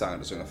en kirkesanger,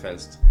 der synger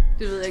falsk.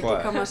 Det ved jeg ikke.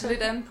 Det kommer altså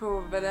lidt an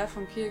på, hvad det er for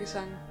en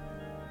kirkesanger.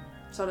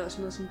 Så er der også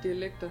noget som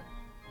dialekter.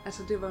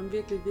 Altså, det var en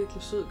virkelig,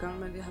 virkelig sød gang,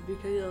 men jeg har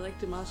vikarieret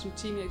rigtig meget som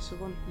teenager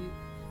rundt i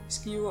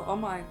Skive og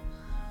omegn.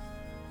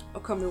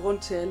 Og kom jo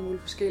rundt til alle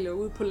mulige forskellige, og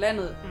ude på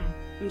landet.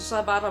 Men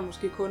så var der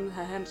måske kun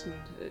hr. Hansen,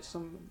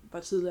 som var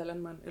tidligere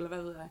landmand, eller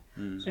hvad ved jeg,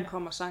 som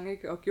kom og sang,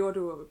 ikke? Og gjorde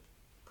det jo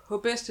på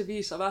bedste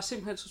vis, og var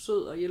simpelthen så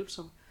sød og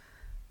hjælpsom.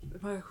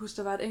 Jeg kan huske,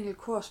 der var et enkelt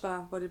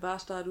korsvar, hvor det bare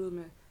startede ud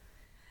med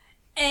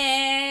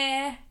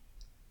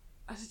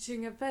og så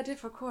tænkte jeg, hvad er det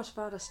for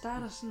korsvar, der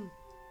starter sådan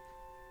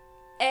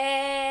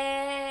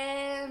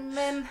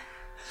men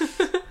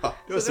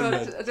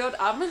det var et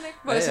amen, ikke?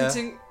 Hvor jeg sådan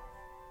tænkte,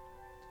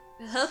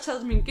 jeg havde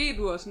taget min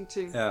G-dur og sådan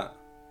ting. Ja.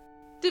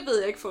 Det ved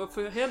jeg ikke for at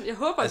føre hen. Jeg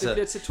håber, det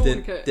bliver til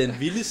tonika.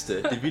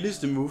 Det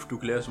vildeste move, du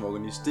kan lave som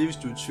organist, det er, hvis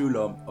du er i tvivl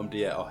om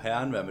det er at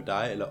Herren være med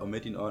dig, eller og med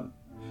din ånd.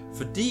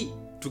 Fordi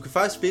du kan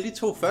faktisk spille de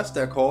 2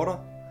 første akkorder.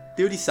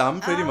 Det er jo de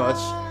samme pretty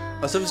much.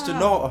 Og så hvis du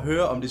når at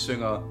høre, om de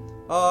synger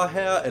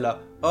Herre, eller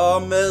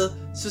med,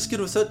 så skal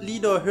du så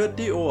lige nå at høre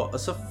det ord, og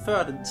så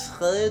før den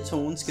 3.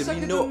 tone skal du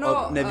lige nå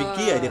at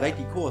navigere i det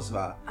rigtige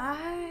korsvar.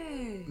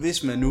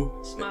 Hvis man nu,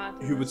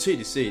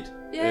 hypotetisk set,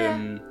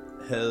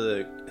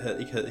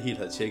 ikke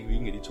havde tjekket,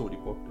 hvilken af de 2 de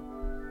brugte.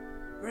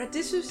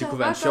 Det synes det jeg kunne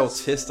være en sjov godt.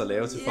 test at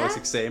lave til folks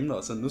eksamener,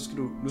 og så nu skal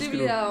du... Det vil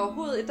jeg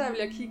overhovedet... Der vil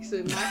jeg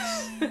kigge max.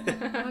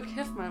 Hold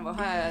kæft, man, hvor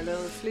har jeg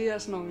lavet flere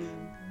sådan nogle...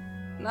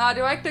 Nej,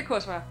 det var ikke det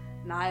kursvar.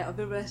 Nej, og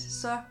ved du hvad,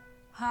 så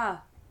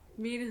har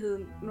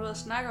menigheden noget at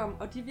snakke om,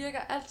 og de virker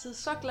altid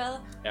så glade,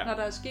 når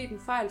der er sket en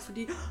fejl,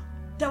 fordi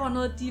der var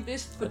noget, de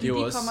vidste, fordi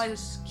de også... kommer i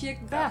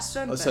kirken hver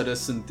søndag. Og så er det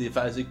sådan, det er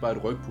faktisk ikke bare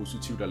et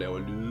rygpositiv, der laver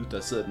lyde. Der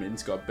sidder et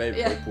menneske op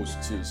bag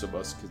rygpositiv, som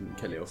også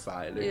kan lave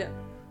fejl. Ikke? Ja.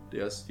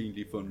 Det er også fint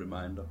lige at få en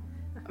reminder.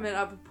 Men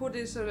apropos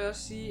det, så vil jeg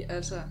også sige,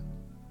 altså,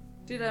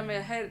 det der med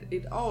at have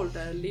et orgel, der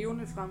er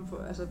levende frem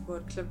for, altså på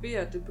et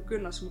klaver, det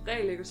begynder som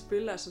regel ikke at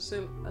spille af sig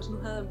selv. Altså nu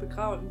havde jeg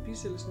begravet en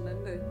bisættelse den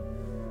anden dag.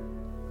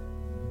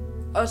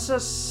 Og så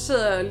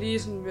sidder jeg lige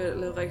sådan ved at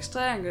lave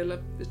registrering, eller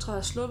jeg tror, jeg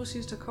har sluppet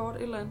sidste akkord,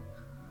 et eller andet.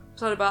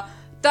 Så er det bare,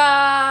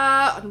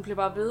 da, og den bliver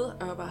bare ved, og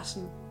jeg er bare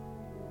sådan,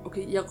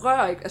 okay, jeg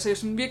rører ikke, altså jeg er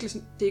sådan virkelig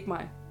sådan, det er ikke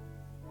mig.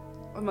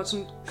 Og jeg måtte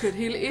sådan køre det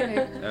hele ind,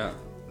 ikke? Ja.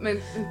 Men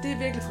det er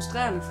virkelig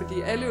frustrerende,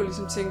 fordi alle jo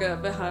ligesom tænker,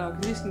 hvad har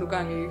organisten nu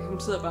gang i? Hun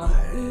sidder bare,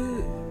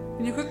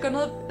 men jeg kunne ikke gøre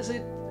noget, altså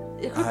jeg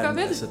kunne ikke gøre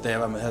ved det. Altså da jeg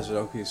var med her så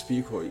okay,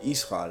 speaker i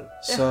Israel,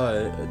 så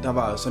der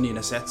var sådan en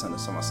af satserne,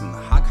 som var sådan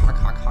hak, hak,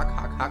 hak, hak,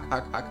 hak, hak,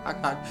 hak, hak, hak,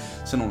 hak,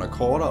 sådan nogle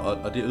akkorder,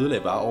 og det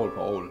ødelagde bare orgel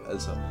på orgel,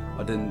 altså.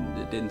 Og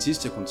den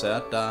sidste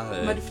koncert,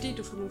 der... Var det fordi,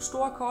 du får nogle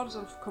store akkorder, så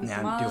kom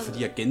for meget? Det var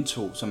fordi, jeg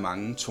gentog så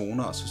mange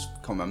toner, og så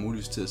kom man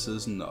muligvis til at sidde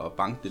sådan og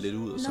banke det lidt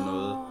ud og sådan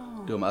noget.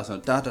 Det var meget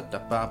sådan,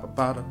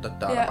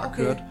 bare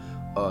kørt.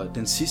 Og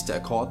den sidste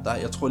akkord, der,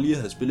 jeg tror lige, jeg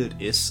havde spillet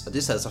et S, og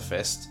det sad så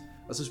fast.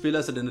 Og så spiller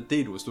jeg så den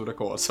her D-dur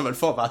slutakkord, så man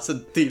får bare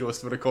sådan en D-dur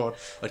slutakkord,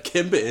 og et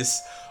kæmpe S,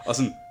 og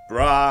sådan,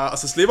 og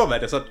så slipper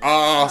man det, så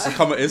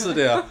kommer S'et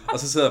der, og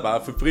så sidder jeg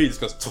bare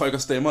febrilsk og trykker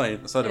stemmer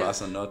ind, og så er det bare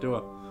sådan,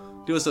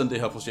 det var sådan, det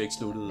her projekt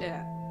sluttede. Ja.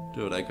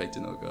 Det var der ikke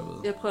rigtig noget at gøre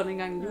ved. Jeg prøvede en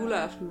gang en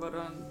juleaften, hvor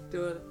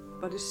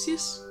var det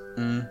sis,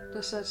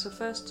 der satte sig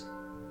fast,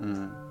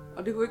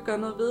 og det kunne ikke gøre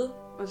noget ved.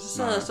 Og så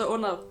sad jeg så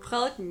under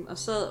prædiken og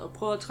sad og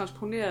prøvede at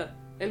transponere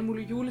alle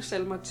mulige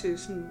julesalmer til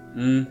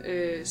sådan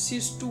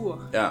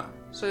sis-dur. Ja.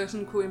 Så jeg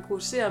sådan kunne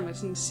improvisere med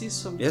sådan sis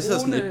som brune... Jeg sidder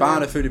sådan et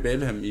barn, der født i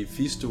Bethlehem i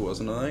fis-dur og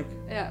sådan noget, ikke?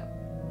 Ja.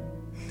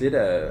 Det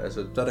der,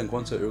 altså, der er der en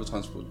grund til at øve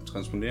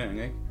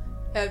transponering, ikke?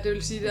 Ja, det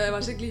vil sige, at jeg var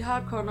altså ikke lige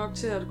hardcore nok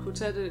til at kunne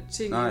tage det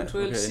ting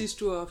eventuelt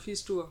sis-dur og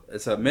fis-dur.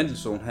 Altså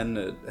Mendelssohn,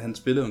 han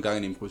spillede en gang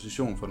en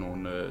improvisation for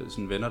nogle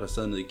sådan venner, der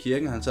sad nede i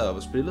kirken. Han sad op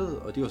og spillede,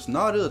 og de var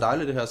sådan, det er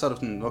dejligt det her. Så er der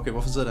sådan, okay,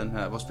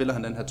 hvor spiller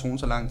han den her tone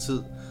så lang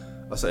tid?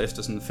 Og så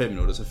efter sådan 5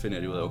 minutter, så finder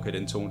de ud af, okay,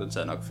 den tone, den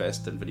sad nok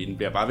fast, fordi den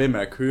bliver bare ved med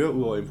at køre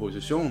ud over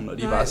improvisationen, og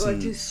de bare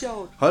sådan, det er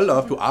sjovt. Hold da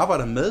op, du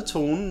arbejder med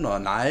tonen,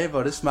 og nej, hvor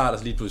er det smart, og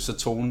så lige pludselig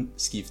så tonen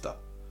skifter.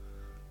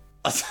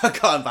 Og så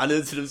går han bare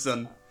ned til dem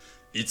sådan,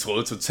 I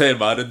troede totalt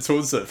meget, den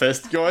tone sad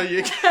fast, gjorde I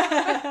ikke?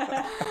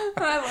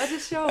 Nej, hvor er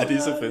det sjovt. Ja, det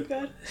er så fedt.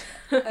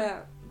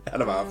 Ja,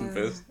 der var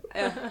aftenfest.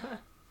 Ja.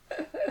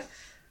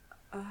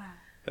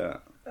 Ja.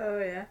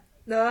 Ja.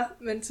 Nå,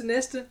 men til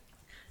næste.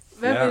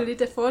 Hvad vil I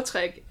da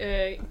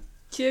foretrække?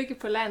 Kirke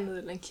på landet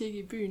eller en kirke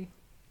i byen?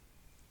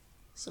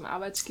 Som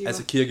arbejdsgiver?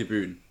 Altså kirke i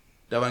byen.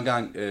 Der var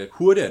engang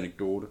hurtig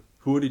anekdote,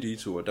 hurtig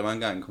detur. Der var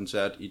engang en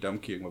koncert i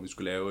Domkirken, hvor vi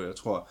skulle lave, jeg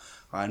tror,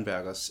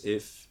 Reinbergers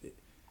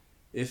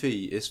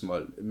F.E.I.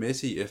 S-mol,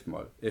 Messi i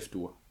F-mol,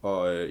 F-dur.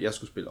 Og jeg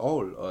skulle spille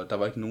orgel, og der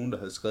var ikke nogen, der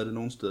havde skrevet det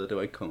nogen steder. Det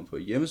var ikke kommet på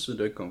hjemmesiden,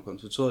 det var ikke kommet på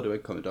konservatoriet, det var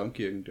ikke kommet i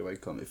Domkirken, det var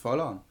ikke kommet i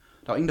folderen.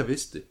 Der var ingen, der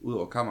vidste det,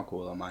 udover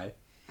kammerkoret og mig.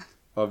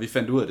 Og vi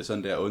fandt ud af det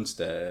sådan der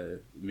onsdag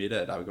middag,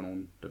 der var ikke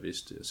nogen, der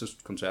vidste det. Og så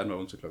koncerten var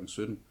onsdag kl.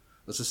 17,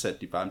 og så satte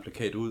de bare en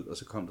plakat ud, og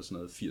så kom der sådan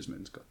noget 80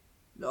 mennesker.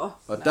 Og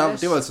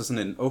nice. Det var altså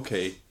sådan en,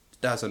 okay,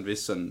 der er sådan en vis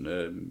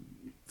sådan,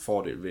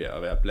 fordel ved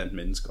at være blandt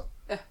mennesker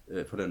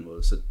på den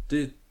måde. Så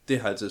det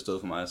har altid stået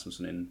for mig som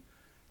sådan en,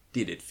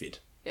 det er lidt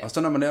fedt. Ja. Og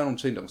så når man laver nogle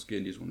ting, der måske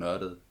er lidt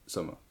nørdet,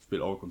 som at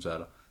spille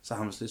overkoncerter, så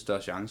har man lidt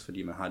større chance,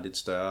 fordi man har lidt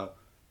større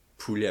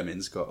pulje af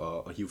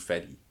mennesker at hive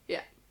fat i. Ja.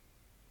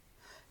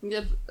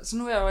 Altså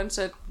nu er jeg jo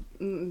ansat,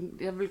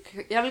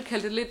 jeg vil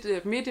kalde det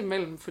lidt midt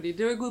imellem, fordi det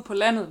er jo ikke ude på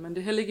landet, men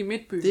det er heller ikke i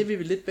midtbyen. Det er vi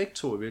lidt begge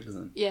to i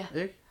virkeligheden. Ja,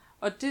 ikke?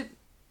 Og det,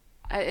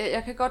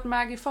 jeg kan godt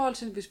mærke i forhold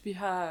til,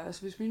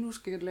 hvis vi nu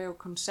skal lave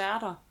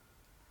koncerter,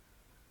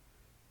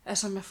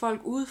 altså med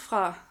folk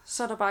udefra,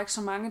 så er der bare ikke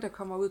så mange, der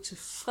kommer ud til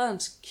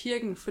Fredens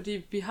Kirken,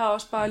 fordi vi har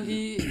også bare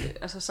lige,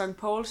 altså St.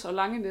 Pauls og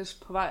Langenæs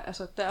på vej,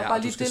 altså der er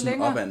bare lige det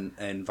længere. Ja, du skal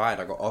op af en vej,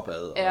 der går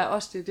opad. Ja,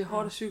 også det er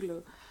hårdt at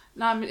cykle.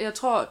 Nej, men jeg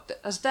tror,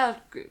 altså der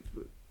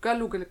gør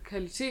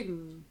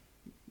lokaliteten,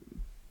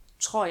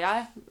 tror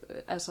jeg,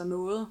 altså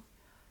noget.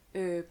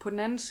 På den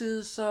anden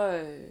side,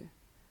 så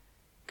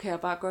kan jeg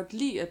bare godt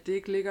lide, at det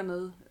ikke ligger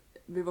nede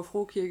ved Vor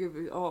Frues kirke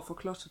over for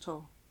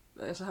Klostertorv.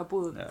 Altså har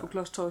boet på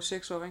Klostertorv i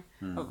 6 år, ikke?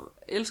 Og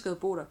elskede at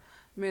bo der.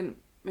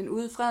 Men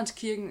ude i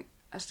Fredenskirken,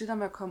 altså det der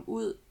med at komme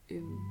ud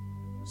en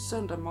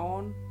søndag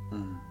morgen,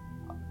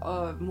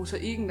 og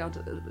mosaikken, og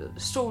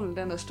solen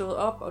den er stået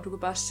op, og du kan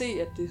bare se,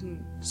 at det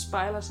sådan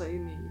spejler sig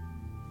ind i...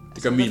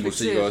 Det gør min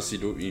musik også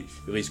i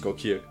Risskov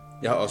Kirke.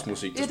 Jeg har også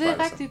musik til det er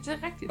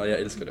rigtigt. Og jeg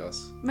elsker det også.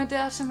 Men det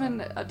er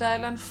simpelthen, og der er et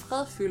eller andet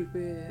fredfyldt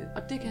ved,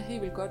 og det kan jeg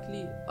helt vildt godt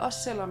lide. Også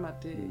selvom at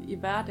det i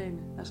hverdagen,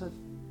 altså,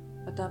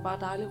 at der er bare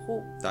dejlig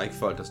ro. Der er ikke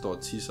folk, der står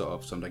og tisser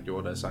op, som der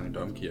gjorde, da jeg sang i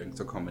Domkirken.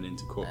 Så kommer man ind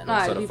til kor, Nej,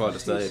 og så er der folk,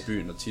 præcis. der stadig er i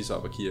byen og tisser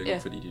op af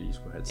kirken, fordi de lige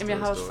skulle have et sted. Jamen,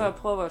 jeg har også før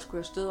prøvet at skulle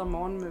afsted om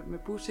morgenen med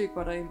busik,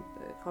 hvor der er en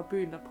fra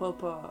byen, der prøvede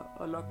på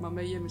at lokke mig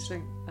med hjem i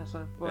seng. Altså,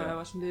 hvor jeg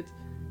var sådan lidt,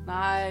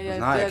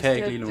 jeg kan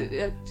ikke lige nu.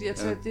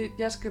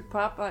 Jeg skal på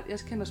arbejde, jeg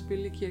skal hen og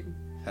spille i kirken.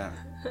 Ja.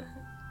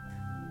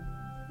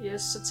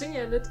 Yes, så tænker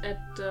jeg lidt, at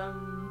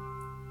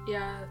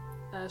jeg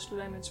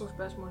slutter af med 2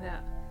 spørgsmål her.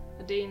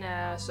 Og det ene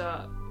er så,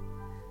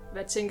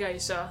 hvad tænker I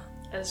så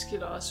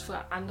adskiller os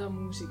fra andre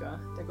musikere,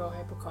 der går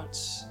her på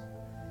Kons?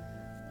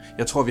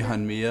 Jeg tror, vi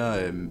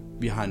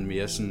har en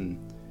mere sådan,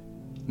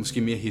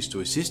 måske mere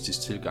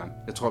historicistisk tilgang.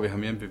 Jeg tror, vi har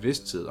mere en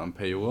bevidsthed om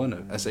perioderne.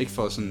 Altså ikke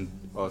for sådan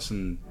at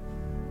sådan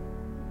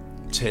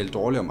tale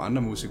dårligt om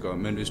andre musikere,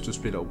 men hvis du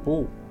spiller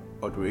obo,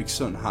 og du ikke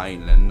sådan har en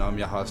eller anden, om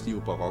jeg har også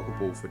lige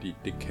barok-obo, fordi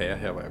det kan jeg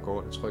her, hvor jeg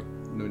går. Jeg tror ikke,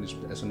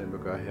 det er så nemt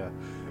at gøre her.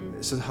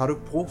 Så har du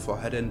brug for at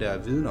have den der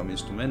viden om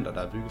instrumenter,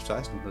 der er bygget på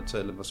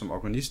 1600-tallet, hvor som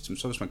organist,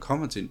 så hvis man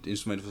kommer til et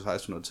instrument fra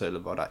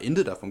 1600-tallet, hvor der er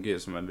intet, der fungerer,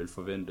 som man vil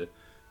forvente,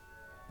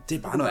 det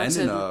er bare noget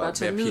andet end at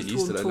være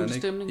pianist eller andet,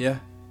 ikke? Ja.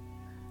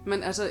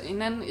 Men altså,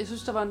 jeg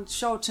synes, der var en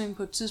sjov ting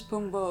på et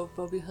tidspunkt,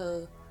 hvor vi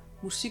havde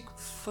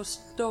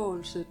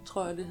musikforståelse,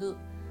 tror jeg det hed.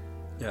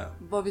 Ja.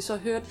 Hvor vi så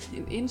hørte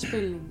en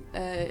indspilning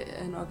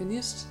af en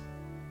organist.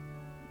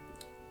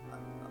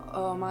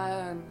 Og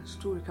mig og en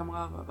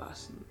studiekammerat var bare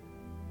sådan,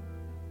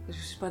 jeg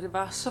synes bare, det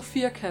var så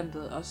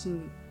firkantet og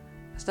sådan,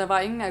 altså der var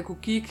ingen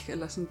akogik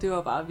eller sådan, det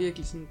var bare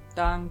virkelig sådan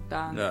dang.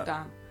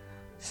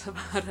 Så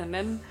var der en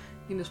anden,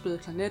 en der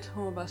spillede klarinet,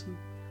 hun var bare sådan,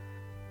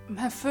 men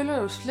han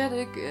følger jo slet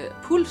ikke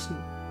pulsen.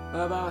 Og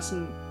jeg bare var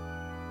sådan,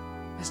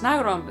 hvad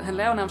snakker du om? Han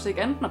laver nærmest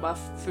ikke andet end at bare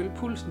følge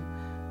pulsen.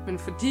 Men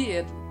fordi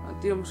at, og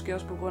det er måske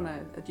også på grund af,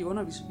 at de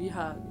undervisere, vi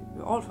har i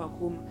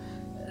Aarhus,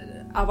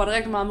 arbejder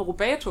rigtig meget med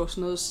rubato og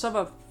sådan noget, så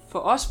var for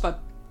os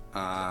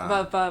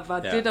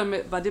det der med,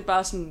 var det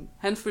bare sådan,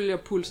 han følger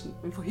pulsen.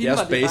 Men for hende var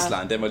det baseline,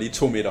 bare, den var lige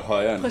 2 meter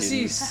højere end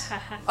præcis.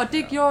 Og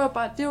det gjorde jo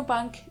bare, det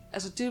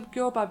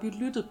gjorde bare, at vi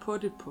lyttede på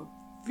det på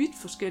vidt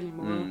forskellige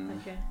måder.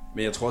 Okay.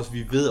 Men jeg tror også,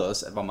 vi ved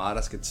også, at hvor meget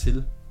der skal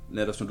til,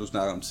 netop som du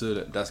snakker om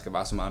tidligere, der skal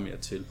bare så meget mere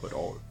til på et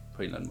år,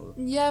 på en eller anden måde.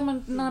 Ja,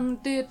 men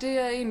det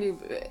er egentlig,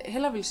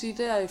 hellere vil sige,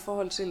 det er i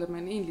forhold til, at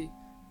man egentlig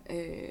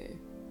et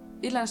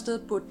eller andet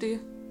sted burde det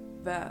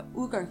være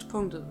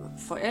udgangspunktet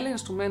for alle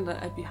instrumenter,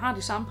 at vi har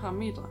de samme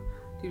parametre.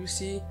 Det vil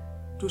sige,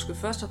 du skal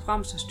først og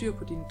fremmest have styr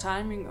på din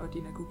timing og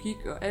din akogik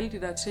og alle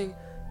de der ting.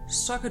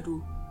 Så kan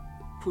du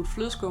putte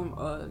flødeskum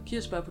og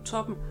kirsebær på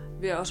toppen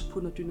ved at også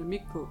putte noget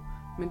dynamik på.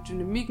 Men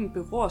dynamikken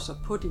beror sig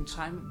på din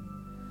timing.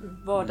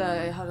 Hvor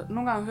jeg har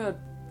nogle gange hørt,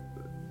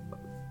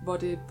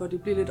 hvor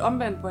det bliver lidt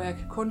omvendt, hvor jeg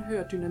kan kun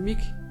høre dynamik.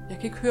 Jeg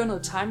kan ikke høre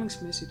noget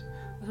timingsmæssigt.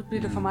 Og så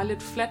bliver det for mig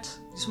lidt fladt,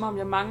 ligesom om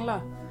jeg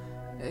mangler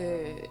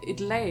et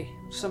lag,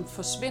 som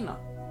forsvinder.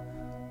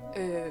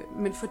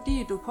 Men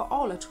fordi du på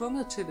år er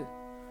tvunget til det,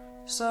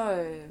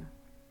 så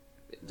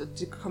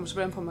det kommer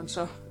selvfølgelig an på, at man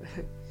så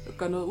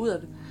gør noget ud af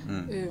det.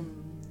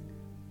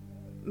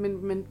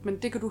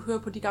 Men det kan du høre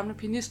på de gamle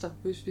pianister,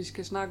 hvis vi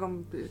skal snakke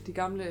om de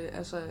gamle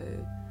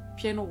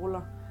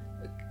pianoruller.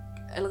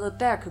 Allerede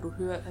der kan du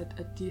høre,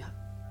 at de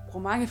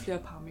bruger mange flere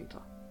parametre.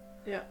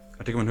 Ja.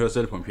 Og det kan man høre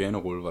selv på en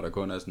pianorulle, hvor der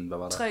kun er sådan, hvad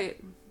var der?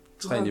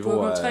 Tre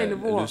niveauer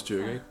af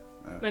lydstyrke, ikke?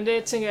 Ja. Men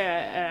det tænker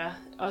jeg er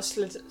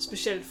også lidt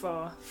specielt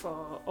for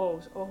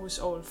Aarhus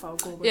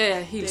faggruppe.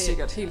 Ja, helt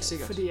sikkert.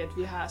 Fordi at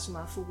vi har så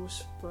meget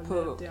fokus på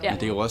det. Ja. Men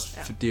det er jo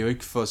også, det er jo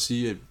ikke for at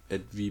sige,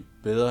 at vi er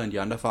bedre end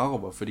de andre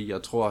faggrupper, fordi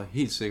jeg tror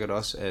helt sikkert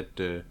også, at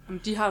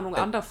de har nogle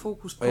andre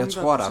fokuspunkter. Og jeg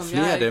tror, der er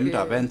flere af dem, der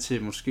er vant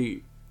til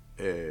måske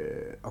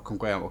at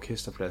konkurrere om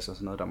orkesterpladser og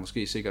sådan noget, der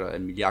måske sikkert er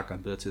en milliard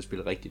gange bedre til at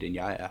spille rigtigt, end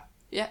jeg er.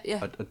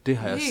 Ja. Og det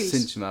har jeg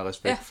sindssygt meget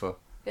respekt for.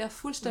 Jeg er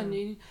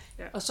fuldstændig enig.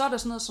 Ja. Og så er der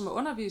sådan noget som at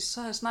undervise, så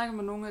har jeg snakket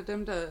med nogle af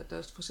dem, der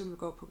for eksempel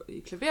går i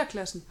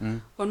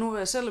klaverklassen, hvor nu er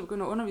jeg selv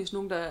begyndt at undervise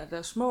nogle, der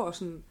er små, og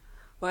sådan,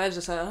 hvor jeg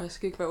altid siger, at jeg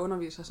skal ikke være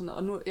underviser og sådan noget.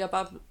 Og nu er jeg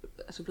bare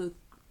blevet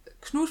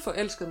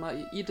knusforelsket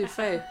mig i det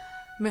fag,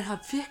 men har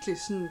virkelig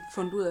sådan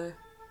fundet ud af,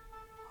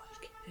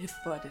 hold kæft,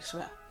 hvor er det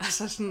svært.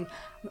 Altså sådan,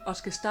 og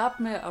skal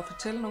starte med at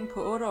fortælle nogen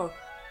på 8 år,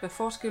 hvad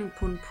forskellen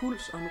på en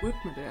puls og en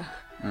rytme der.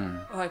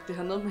 Og at det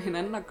har noget med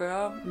hinanden at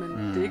gøre, men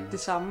det er ikke det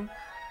samme.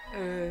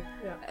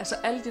 Altså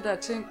alle de der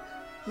ting.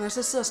 Når jeg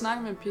så sidder og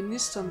snakker med en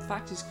pianist, som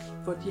faktisk,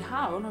 hvor de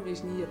har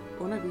undervisning i at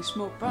undervise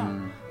små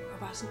børn, og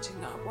bare sådan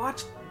tænker,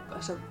 what?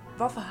 Altså,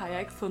 hvorfor har jeg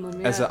ikke fået noget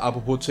mere? Altså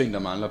apropos ting, der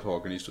mangler på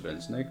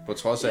organistuddannelsen, ikke? På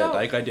trods af, at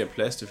der ikke rigtig er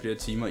plads til flere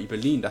timer. I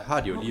Berlin, der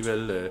har de jo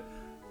alligevel,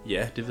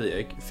 det ved jeg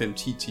ikke,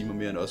 5-10 timer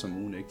mere end os om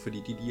ugen, ikke?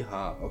 Fordi de lige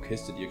har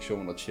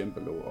orkesterdirektion og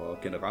cembalo og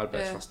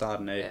generalbas fra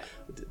starten af.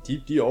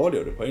 De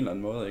overlever det på en eller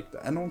anden måde, ikke? Der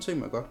er nogle ting,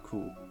 man godt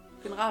kunne...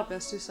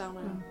 Generalbas, det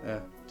savner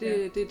jeg.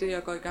 Det er det,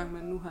 jeg går i gang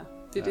med nu her.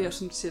 Det er det, jeg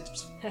synes,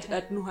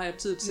 at nu har jeg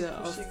tid til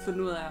at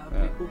finde ud af at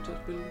blive god til at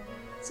spille.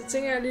 Så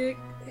tænker jeg lige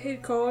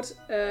helt kort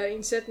i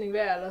en sætning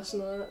hver eller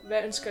sådan noget.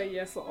 Hvad ønsker I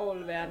at få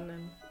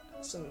orgelverdenen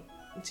sådan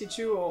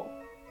 10-20 år?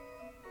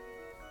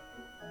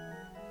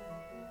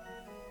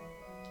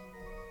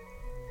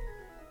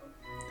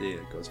 Det er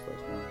et godt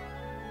spørgsmål.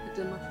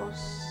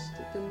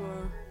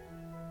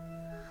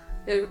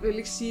 Jeg vil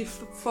ikke sige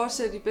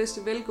fortsætte i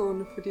bedste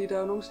velgående, fordi der er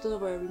jo nogle steder,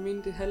 hvor jeg vil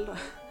mene, det halter.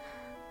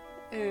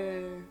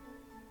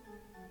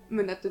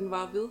 Men at den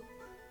var ved.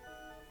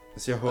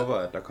 Altså jeg håber,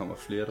 at der kommer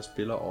flere, der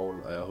spiller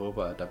orgel, og jeg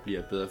håber, at der bliver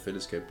et bedre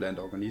fællesskab blandt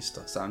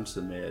organister,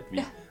 samtidig med, at vi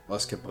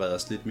også kan brede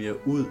os lidt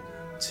mere ud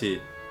til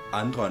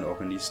andre end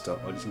organister,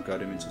 og ligesom gøre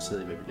dem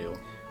interesseret i, hvad vi laver.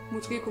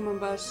 Måske kunne man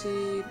bare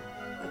sige,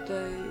 at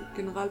der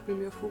generelt bliver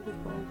mere fokus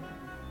på orgel.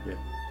 Ja.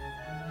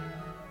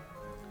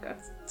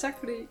 Godt. Tak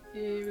fordi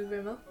I vil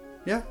være med.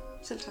 Ja.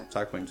 Selv tak.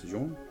 Tak for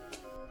invitationen.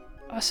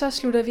 Og så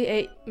slutter vi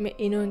af med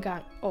endnu en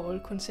gang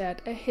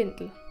orgelkoncert af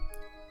Händel.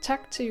 Tak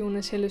til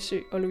Jonas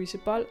Hellesøe og Louise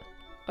Boll,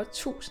 og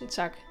tusind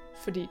tak,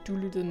 fordi du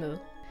lyttede med.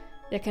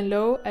 Jeg kan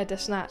love, at der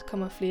snart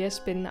kommer flere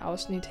spændende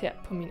afsnit her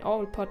på min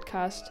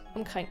orgelpodcast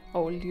omkring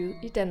orgellivet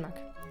i Danmark.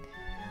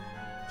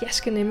 Jeg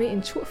skal nemlig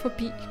en tur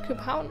forbi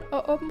København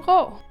og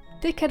Aabenraa.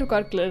 Det kan du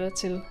godt glæde dig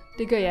til.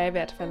 Det gør jeg i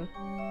hvert fald.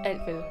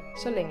 Alt vel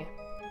så længe.